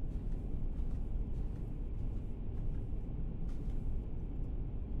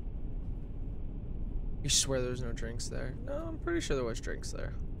 You swear there's no drinks there? No, I'm pretty sure there was drinks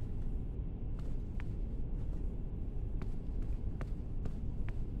there.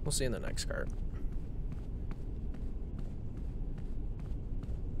 We'll see in the next cart.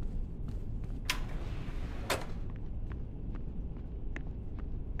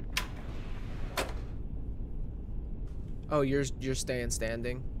 Oh, you're staying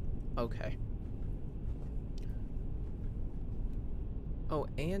standing? Okay. Oh,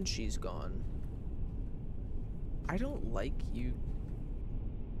 and she's gone. I don't like you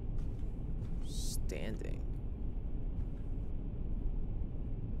standing.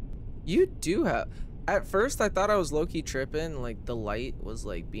 You do have... At first, I thought I was low-key tripping. Like, the light was,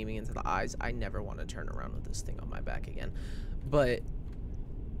 like, beaming into the eyes. I never want to turn around with this thing on my back again. But...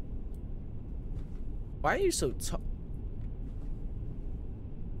 Why are you so tall?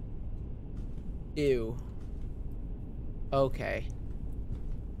 Ew. Okay.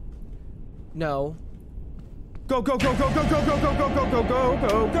 No. Go, go, go, go, go, go, go, go, go, go, go, go,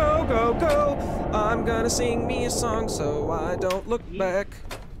 go, go, go, go. I'm gonna sing me a song so I don't look back.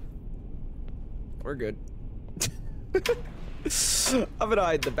 We're good. I'm gonna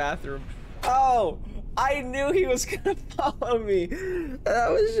hide in the bathroom. Oh! I knew he was gonna follow me. I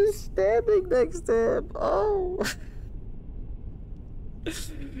was just standing next to him. Oh.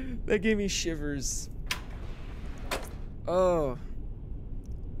 That gave me shivers. Oh.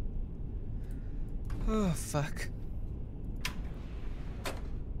 Oh, fuck.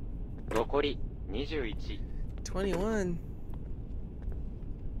 残り21 21.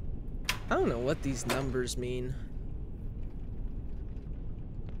 I don't know what these numbers mean.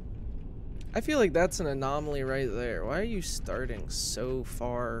 I feel like that's an anomaly right there. Why are you starting so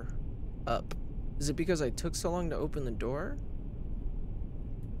far up? Is it because I took so long to open the door?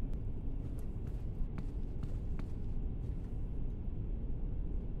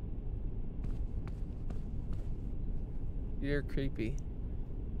 You're creepy.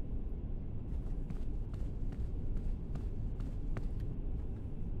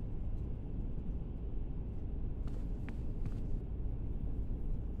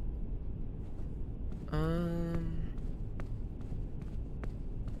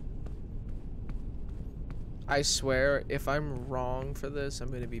 I swear, if I'm wrong for this,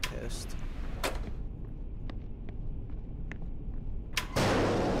 I'm gonna be pissed.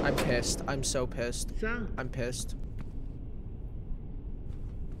 I'm pissed. I'm so pissed. I'm pissed.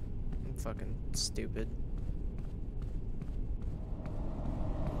 I'm fucking stupid.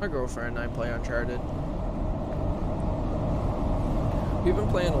 My girlfriend and I play Uncharted. We've been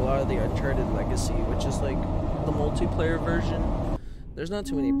playing a lot of the Uncharted Legacy, which is like the multiplayer version. There's not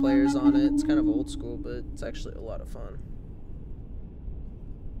too many players on it. It's kind of old school, but it's actually a lot of fun.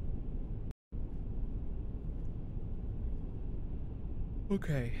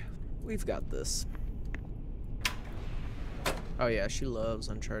 Okay, we've got this. Oh yeah, she loves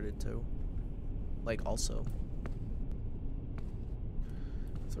Uncharted too. Like, also.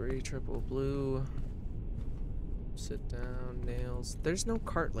 3 triple blue. Sit down, nails. There's no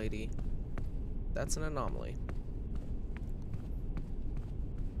cart lady. That's an anomaly.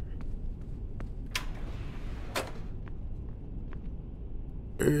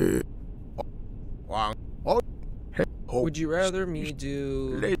 Would you rather me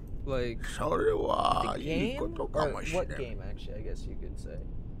do, like, the game? Or what game, actually, I guess you could say.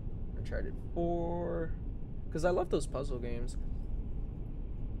 Uncharted 4. Because I love those puzzle games.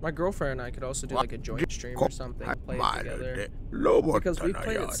 My girlfriend and I could also do, like, a joint stream or something. Play it together. Because we've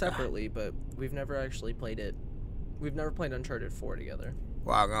played it separately, but we've never actually played it. We've never played Uncharted 4 together.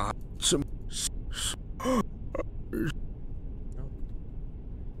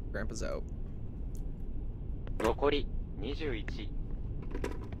 Grandpa's out. 残り21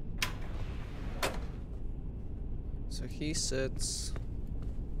 So he sits.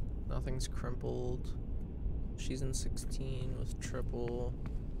 Nothing's crumpled. She's in 16 with triple.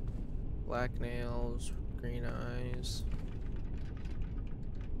 Black nails, green eyes.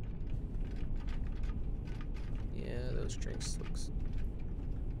 Yeah, those drinks looks.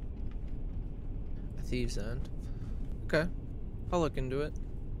 A Thieves' End. Okay. I'll look into it.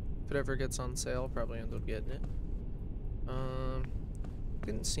 If it ever gets on sale, I'll probably end up getting it.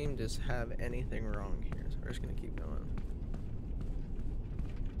 Didn't seem to have anything wrong here, so we're just gonna keep going.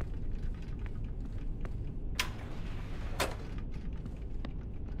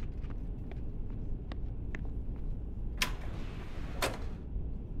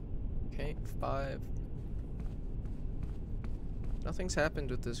 Okay, 5. Nothing's happened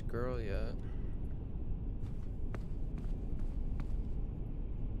with this girl yet.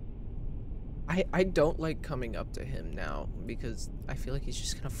 I don't like coming up to him now because I feel like he's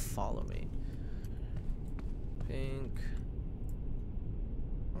just gonna follow me. Pink.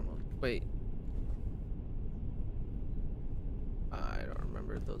 Oh, wait. I don't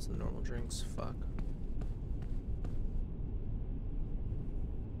remember if those are the normal drinks. Fuck.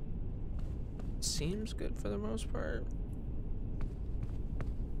 Seems good for the most part.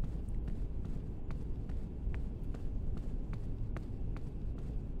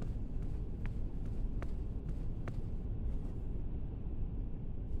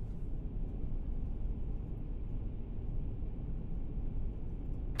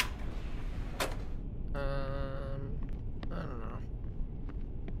 I don't know.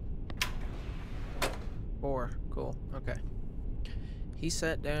 4. Cool. Okay. He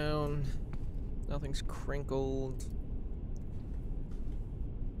sat down. Nothing's crinkled.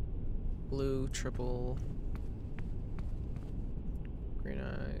 Blue, triple. Green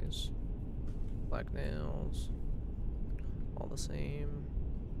eyes. Black nails. All the same.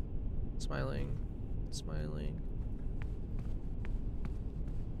 Smiling. Smiling.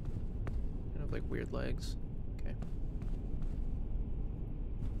 Kind of like weird legs. Okay.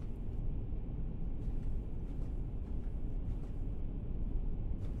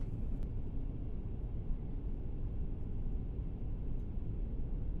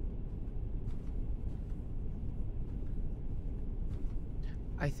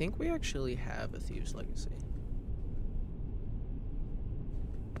 I think we actually have a Thieves' Legacy.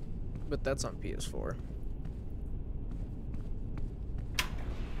 But that's on PS4.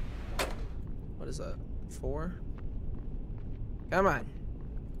 What is that? 4? Come on.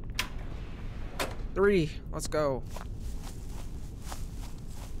 3. Let's go.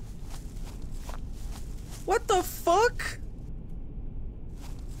 What the fuck?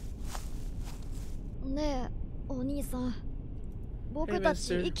 ねえ、お兄さん。僕 Hey, た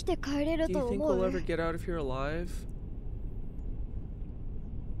ち mister. 生きて帰れる Do と you think 思 we'll う ever get out of here alive?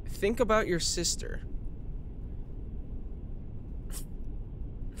 Think about your sister.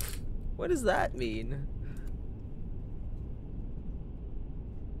 What does that mean?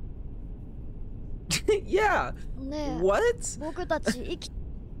 Yeah. ねえ、 What 僕たち生き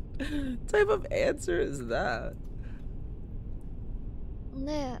type of answer is that?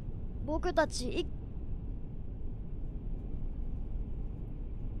 ねえ、僕たち生き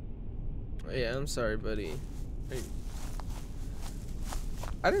Yeah, I'm sorry, buddy.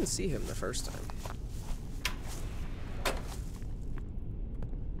 I didn't see him the first time.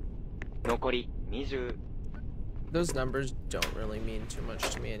 残り20。 Those numbers don't really mean too much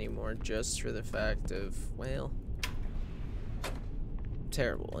to me anymore, just for the fact of, well,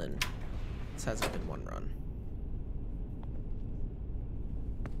 terrible, and this hasn't been one run.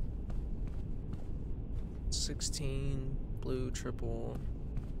 $16, blue, triple,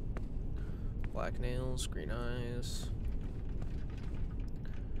 black nails, green eyes,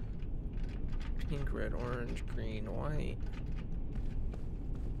 pink, red, orange, green, white,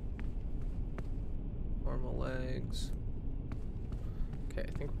 normal legs. Okay,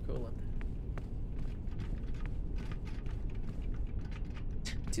 I think we're cool then.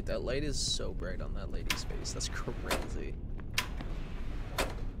 Dude, that light is so bright on that lady's face. That's crazy.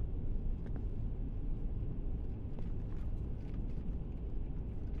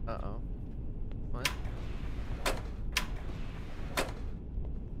 Uh-oh. What?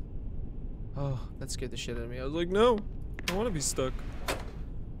 Oh, that scared the shit out of me. I was like, no, I want to be stuck.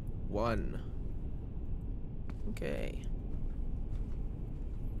 1. Okay.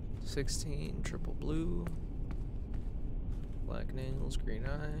 16, triple blue. Black nails, green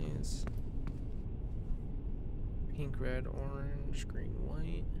eyes. Pink, red, orange, green,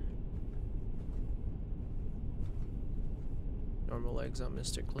 white. Normal legs on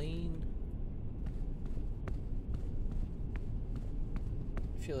Mr. Clean.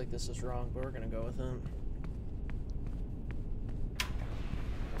 I feel like this is wrong, but we're gonna go with him.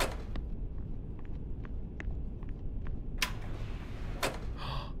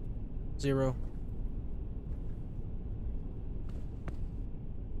 Zero.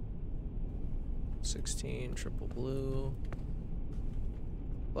 $16, triple blue.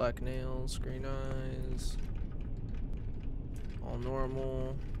 Black nails, green eyes. All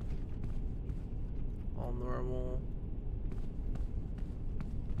normal. All normal.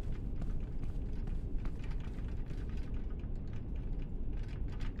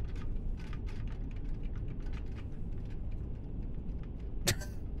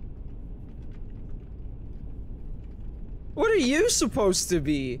 What are you supposed to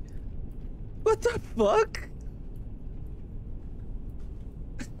be? What the fuck?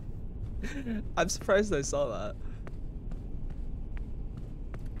 I'm surprised I saw that.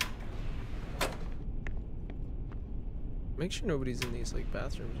 Make sure nobody's in these like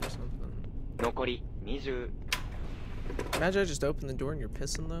bathrooms or something. 残り20。 Imagine I just open the door and you're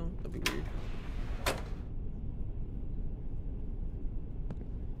pissing though. That'd be weird.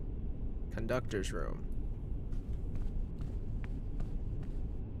 Conductor's room.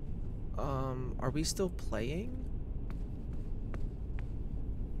 Are we still playing?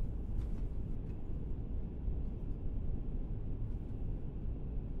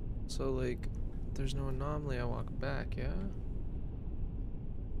 So like, there's no anomaly, I walk back, yeah?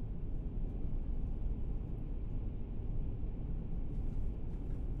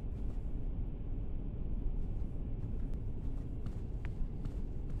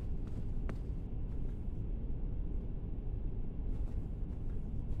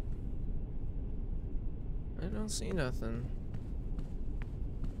 I don't see nothing.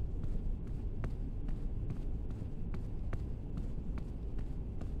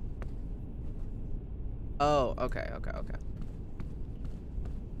 Oh, okay.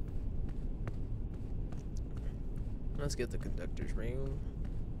 Let's get the conductor's room.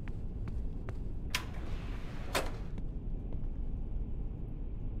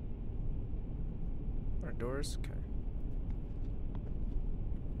 Our doors, okay.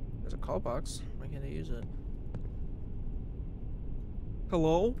 There's a call box. Why can't I use it?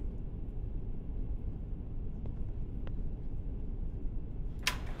 Hello?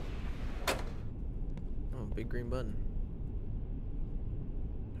 Oh, big green button.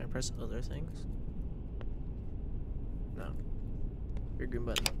 Can I press other things? No. Big green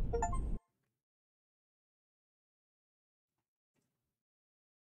button.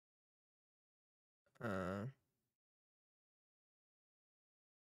 I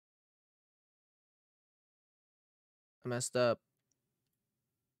messed up.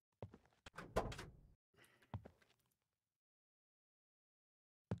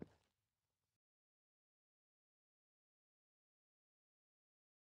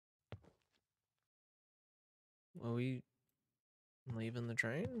 Are we leaving the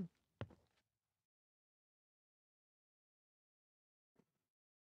train?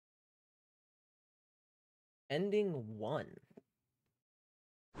 Ending 1.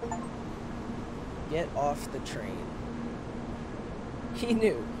 Get off the train. He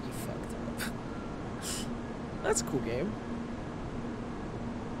knew. He fucked up. That's a cool game.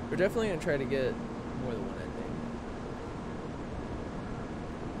 We're definitely gonna try to get more than one ending.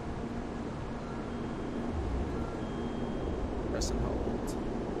 Press and hold.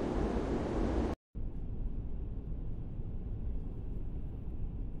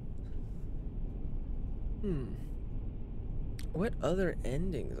 What other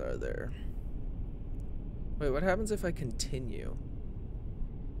endings are there? Wait, what happens if I continue?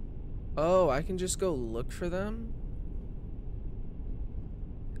 Oh, I can just go look for them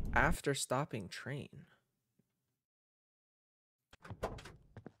after stopping train.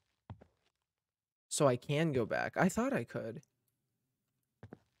 So I can go back. I thought I could.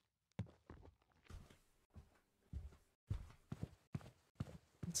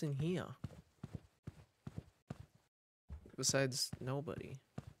 What's in here? Besides nobody.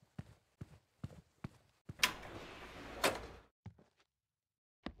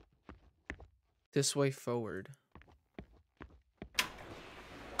 This way forward.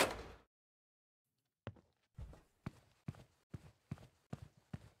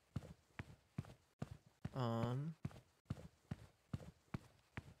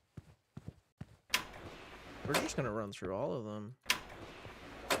 We're just gonna run through all of them.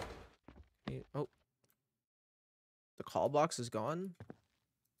 Oh. The call box is gone?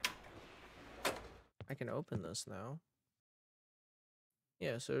 I can open this now.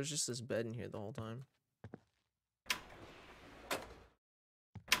 Yeah, so there's just this bed in here the whole time.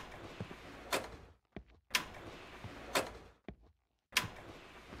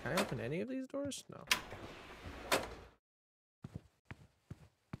 Can I open any of these doors? No.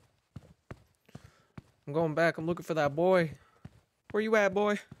 I'm going back. I'm looking for that boy. Where you at,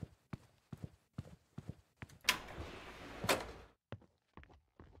 boy?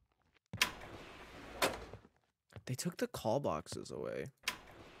 They took the call boxes away.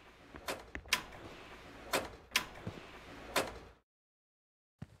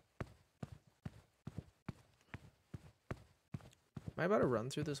 Am I about to run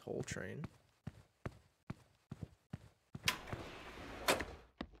through this whole train?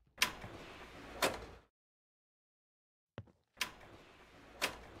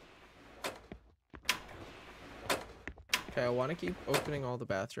 Okay, I want to keep opening all the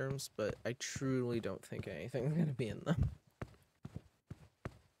bathrooms, but I truly don't think anything's going to be in them.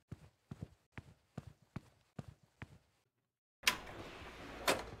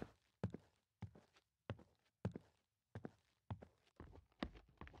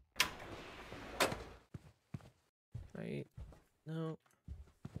 Right? No.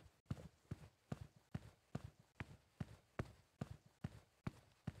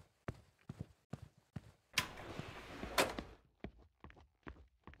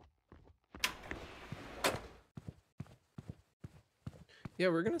 Yeah,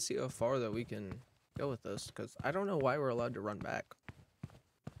 we're gonna see how far that we can go with this, because I don't know why we're allowed to run back.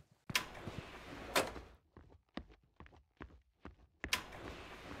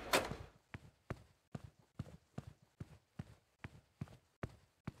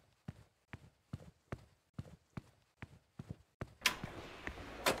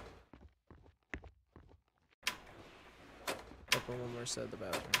 Open one more set of the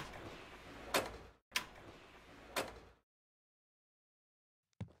bathrooms.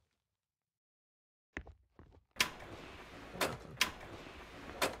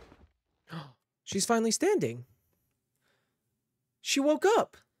 She's finally standing. She woke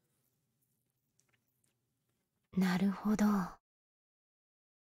up. なるほど。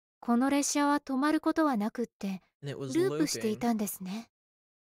この列車は止まることはなくって、 And it was ループしてい looping. たんですね。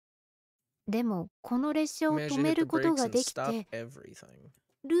でも、この列車を Managed 止 to め hit the ること brakes が and でき stop て、 everything.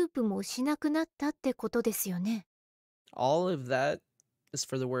 ループもしなくなったってことですよね。All of that is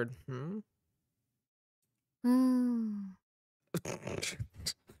for the word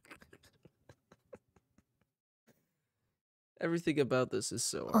Everything about this is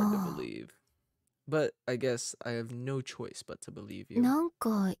so hard to believe. But I guess I have no choice but to believe you. なん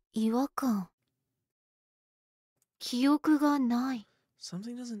か違和感。記憶がない。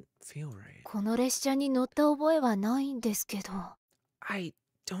Something doesn't feel right. この列車に乗った覚えはないんですけど。I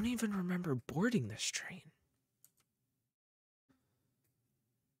don't even remember boarding this train.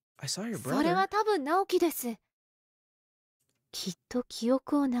 I saw your それは brother. 多分直樹です。きっと記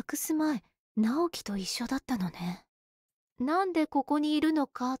憶をなくす前、直樹と一緒だったのね。なんでここにいるの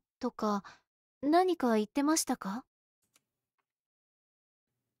かとか、何か言ってましたか？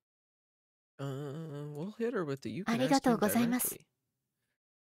 We'll hit her with the you あ can りが ask とう him ございます。 directly.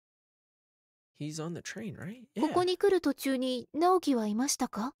 He's on the train, right? こ Yeah. こに来る途中に直樹はいました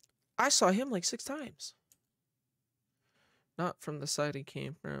か？ I saw him like 6 times. Not from the side he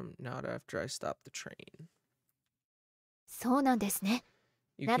came from, not after I stopped the train. そうなんですね。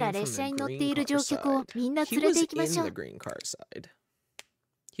 You なら came 列車 from the に乗って green いる car 乗客を side. みんな He 連れて was 行きまし in ょ the う。 green car side.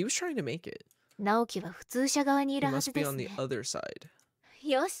 He was trying to make it. 直樹は普通車側にい He るは must ず be です on ね the。other side.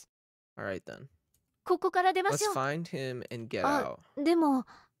 よし、 Alright then. ここから出ま Let's しょう。 find him and get あ、 out. でも、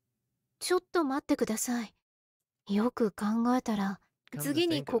ちょっと待ってください。よく考えたら、 Come to 次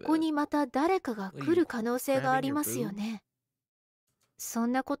に think こ of こ it, にまた誰かが What are 来 you る可能性があ grabbing り your ますよ boob? ね。そ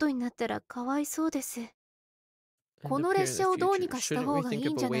んなことになったらかわいそうです。 こ And の appear 列 in the 車をどう future. にかした Shouldn't 方 we がい think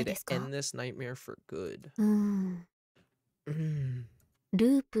いん of じ a ゃな way いで to すか？ end this nightmare for good? ル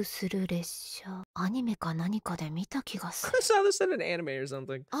ープする列車、アニメか何かで見た気がする。 I saw this in an anime or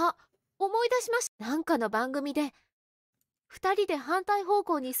something. あ、思い出しました。なんかの番組で、二人で反対方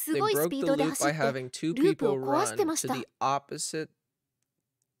向にす They ごいス broke ピ the ードで loop 走 by って、 having two ループ people を壊して run まし to た。 the opposite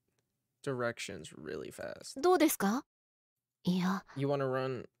directions really fast. どうですか？いや、 You want to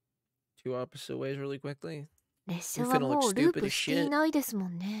run two opposite ways really quickly? 列車 You're は finna も look うルー stupid プ as してい shit. ないですも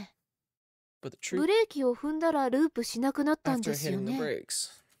んね。 But the ブ truth, レーキを踏んだらループしなくなったん after ですよ hitting the ね。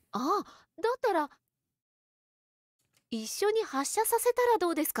 brakes. ああ、だったら、一緒に発車させたらど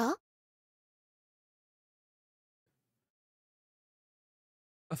うですか？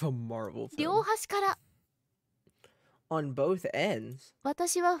 Of a Marvel 両 film. 端から。 On both ends.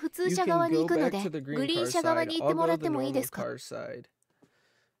 私は普通 You 車 can 側に go 行くの back で、 to the グ green リーン car 車側 side. に行っ I'll ても go ら to っ the てもいいで normal すか？ car side.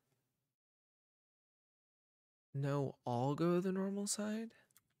 No, I'll go to the normal side?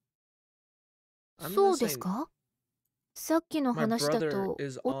 I'm そ gonna うです say か？さっきの my 話だ brother と、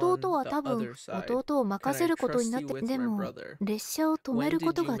 is 弟 on は the 多分 other side. 弟を Can 任 I せることに trust なっ you て、 with で my も brother? 列車を止め When るこ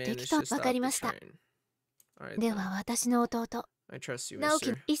did と you がで manage きた。 to わか stop り the ました。 train? Alright で then. は私の弟、 I trust you, 直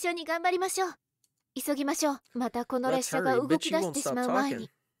樹、 mister. 一緒に頑張りましょう。急ぎましょう。またこの列 Let's 車が hurry. 動き Bitch, you 出し won't てし stop まう前 talking. に。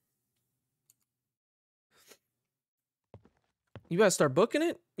 You better start booking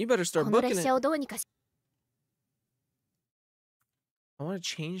it? You better こ start の booking 列 it. 車をどうにかし。 I want to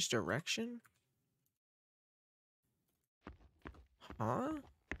change direction? Huh?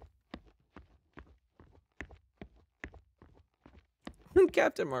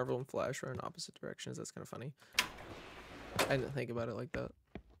 Captain Marvel and Flash are in opposite directions. That's kind of funny. I didn't think about it like that.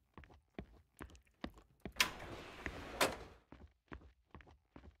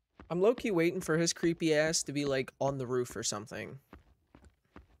 I'm low-key waiting for his creepy ass to be like on the roof or something.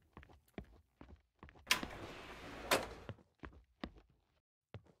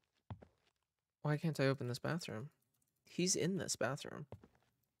 Why can't I open this bathroom? He's in this bathroom.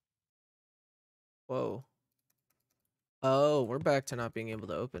 Whoa. Oh, we're back to not being able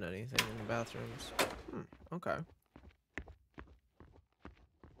to open anything in the bathrooms. Okay.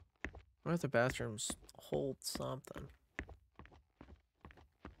 What if the bathrooms hold something?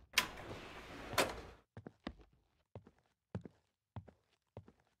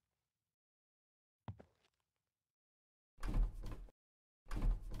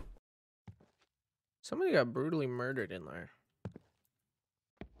 Somebody got brutally murdered in there.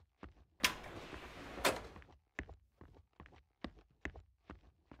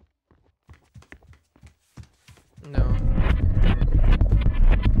 No.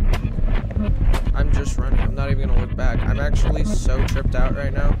 I'm just running. I'm not even gonna look back. I'm actually so tripped out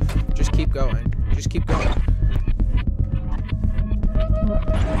right now. Just keep going. Just keep going.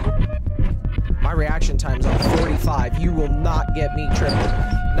 My reaction time's on 45. You will not get me tripping.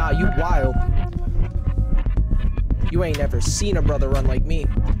 Nah, you wild. You ain't ever seen a brother run like me.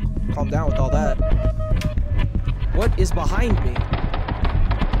 Calm down with all that. What is behind me?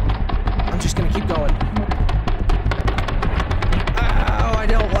 I'm just gonna keep going. Ow, I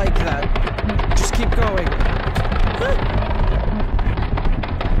don't like that. Just keep going.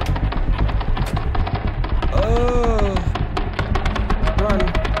 Oh. Run.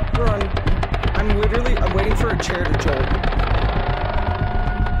 Run. I'm waiting for a chair to jolt.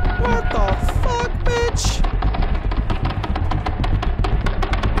 What the fuck, bitch?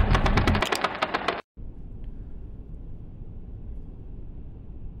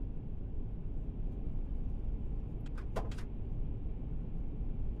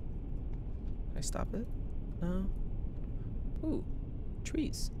 stop it? No. Ooh,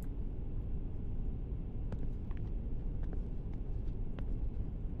 trees.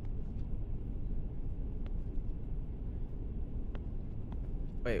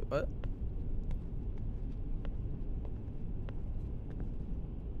 Wait, what?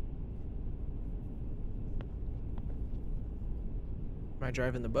 Am I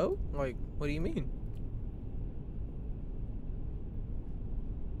driving the boat? Like, what do you mean?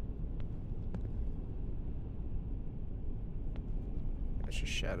 That's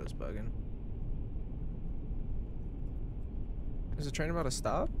just shadows bugging. Is the train about to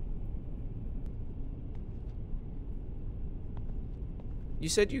stop? You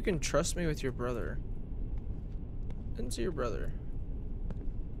said you can trust me with your brother. Didn't see your brother.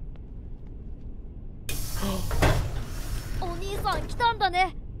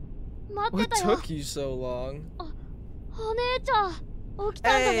 What took you so long?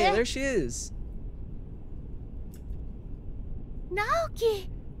 Hey, there she is. Naoki!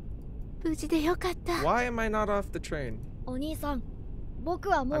 Why am I not off the train? I'm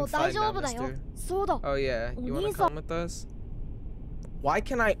fine now, mister. Oh yeah, you wanna come with us? Why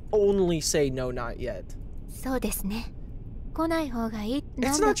can I only say no, not yet? It's not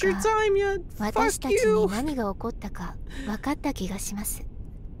your time yet. Fuck you.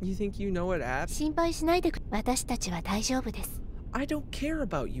 You think you know what happened? I don't care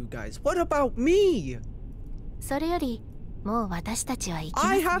about you guys. What about me?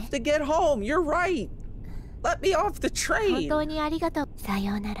 I have to get home. You're right. Let me off the train. Bye,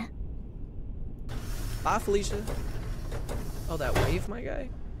 Felicia. Oh, that wave, my guy?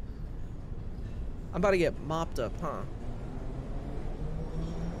 I'm about to get mopped up, huh?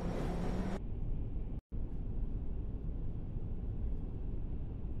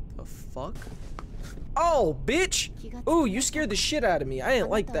 The fuck? Oh, bitch! Ooh, you scared the shit out of me. I didn't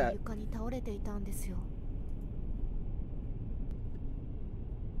like that.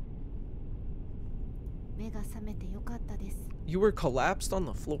 You were collapsed on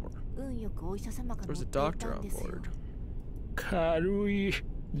the floor. There was a doctor on board.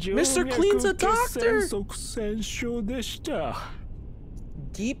 Mr. Clean's a doctor!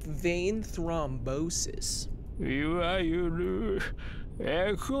 Deep vein thrombosis.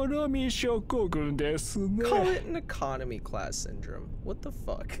 Call it an economy class syndrome. What the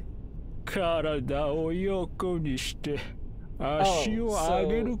fuck?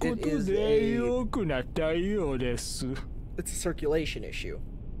 It's a circulation issue,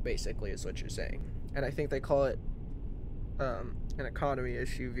 basically, is what you're saying. And I think they call it an economy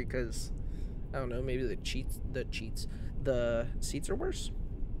issue because, I don't know, maybe the seats are worse.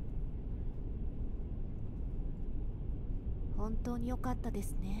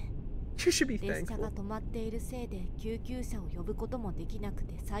 You should be thankful. Look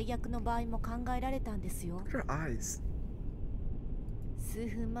at her eyes.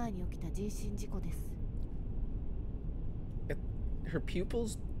 Her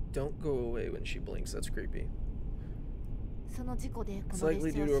pupils don't go away when she blinks. That's creepy. It's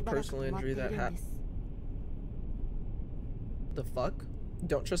likely due to a personal injury that happened. The fuck?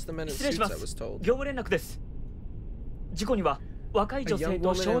 Don't trust the men in suits, I was told. A young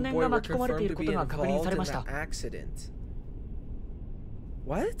woman and boy were confirmed to be involved in the accident.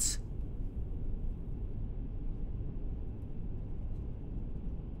 What?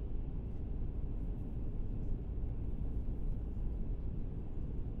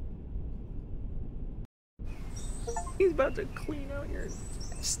 He's about to clean out your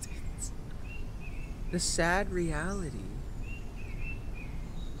intestines. The sad reality.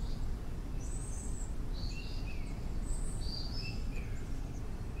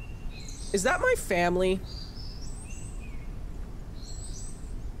 Is that my family?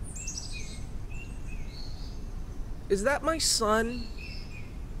 Is that my son?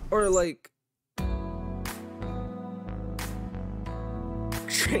 Or like...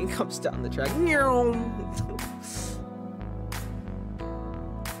 Train comes down the track.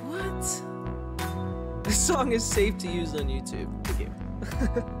 What? This song is safe to use on YouTube. Thank you.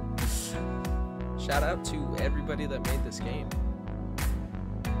 Shout out to everybody that made this game.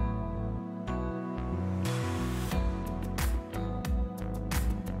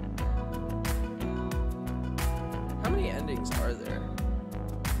 How many endings are there?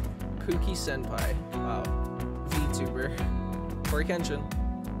 Kooky Senpai. Wow. VTuber. Corey Kenshin.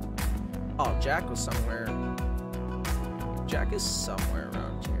 Oh, Jack was somewhere. Jack is somewhere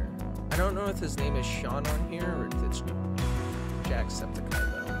around here. I don't know if his name is Sean on here or if it's Jacksepticeye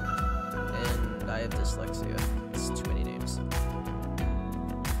though. And I have dyslexia. It's too many names.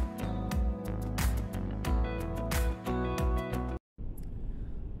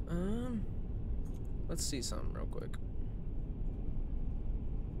 see something real quick.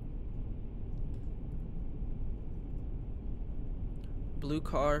 Blue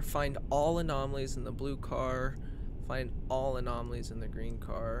car, find all anomalies in the blue car. Find all anomalies in the green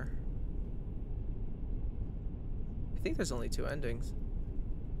car. I think there's only 2 endings.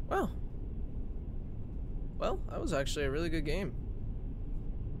 Wow. Well, that was actually a really good game.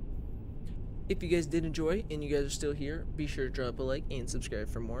 If you guys did enjoy and you guys are still here, be sure to drop a like and subscribe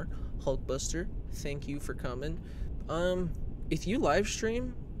for more. Hulkbuster, thank you for coming. If you live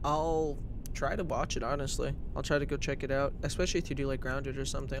stream, I'll try to watch it, honestly. I'll try to go check it out, especially if you do like Grounded or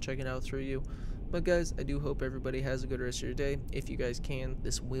something. I'll check it out through you. But guys, I do hope everybody has a good rest of your day. If you guys can,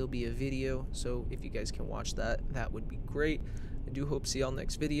 this will be a video, so if you guys can watch that, that would be great. I do hope to see y'all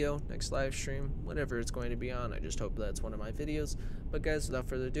next video, next live stream, whatever it's going to be on. I just hope that's one of my videos. But guys, without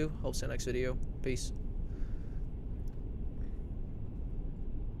further ado, hope to see you next video. Peace.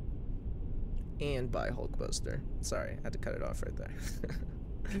 And bye, Hulkbuster. Sorry, I had to cut it off right there.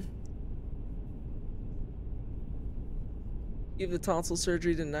 You have the tonsil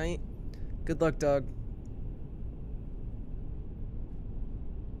surgery tonight. Good luck, dog.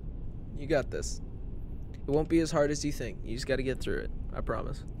 You got this. It won't be as hard as you think. You just got to get through it. I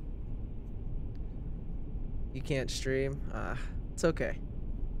promise. You can't stream? It's okay.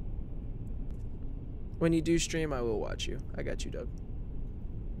 When you do stream, I will watch you. I got you, Doug.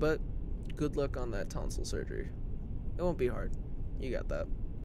 But good luck on that tonsil surgery. It won't be hard. You got that.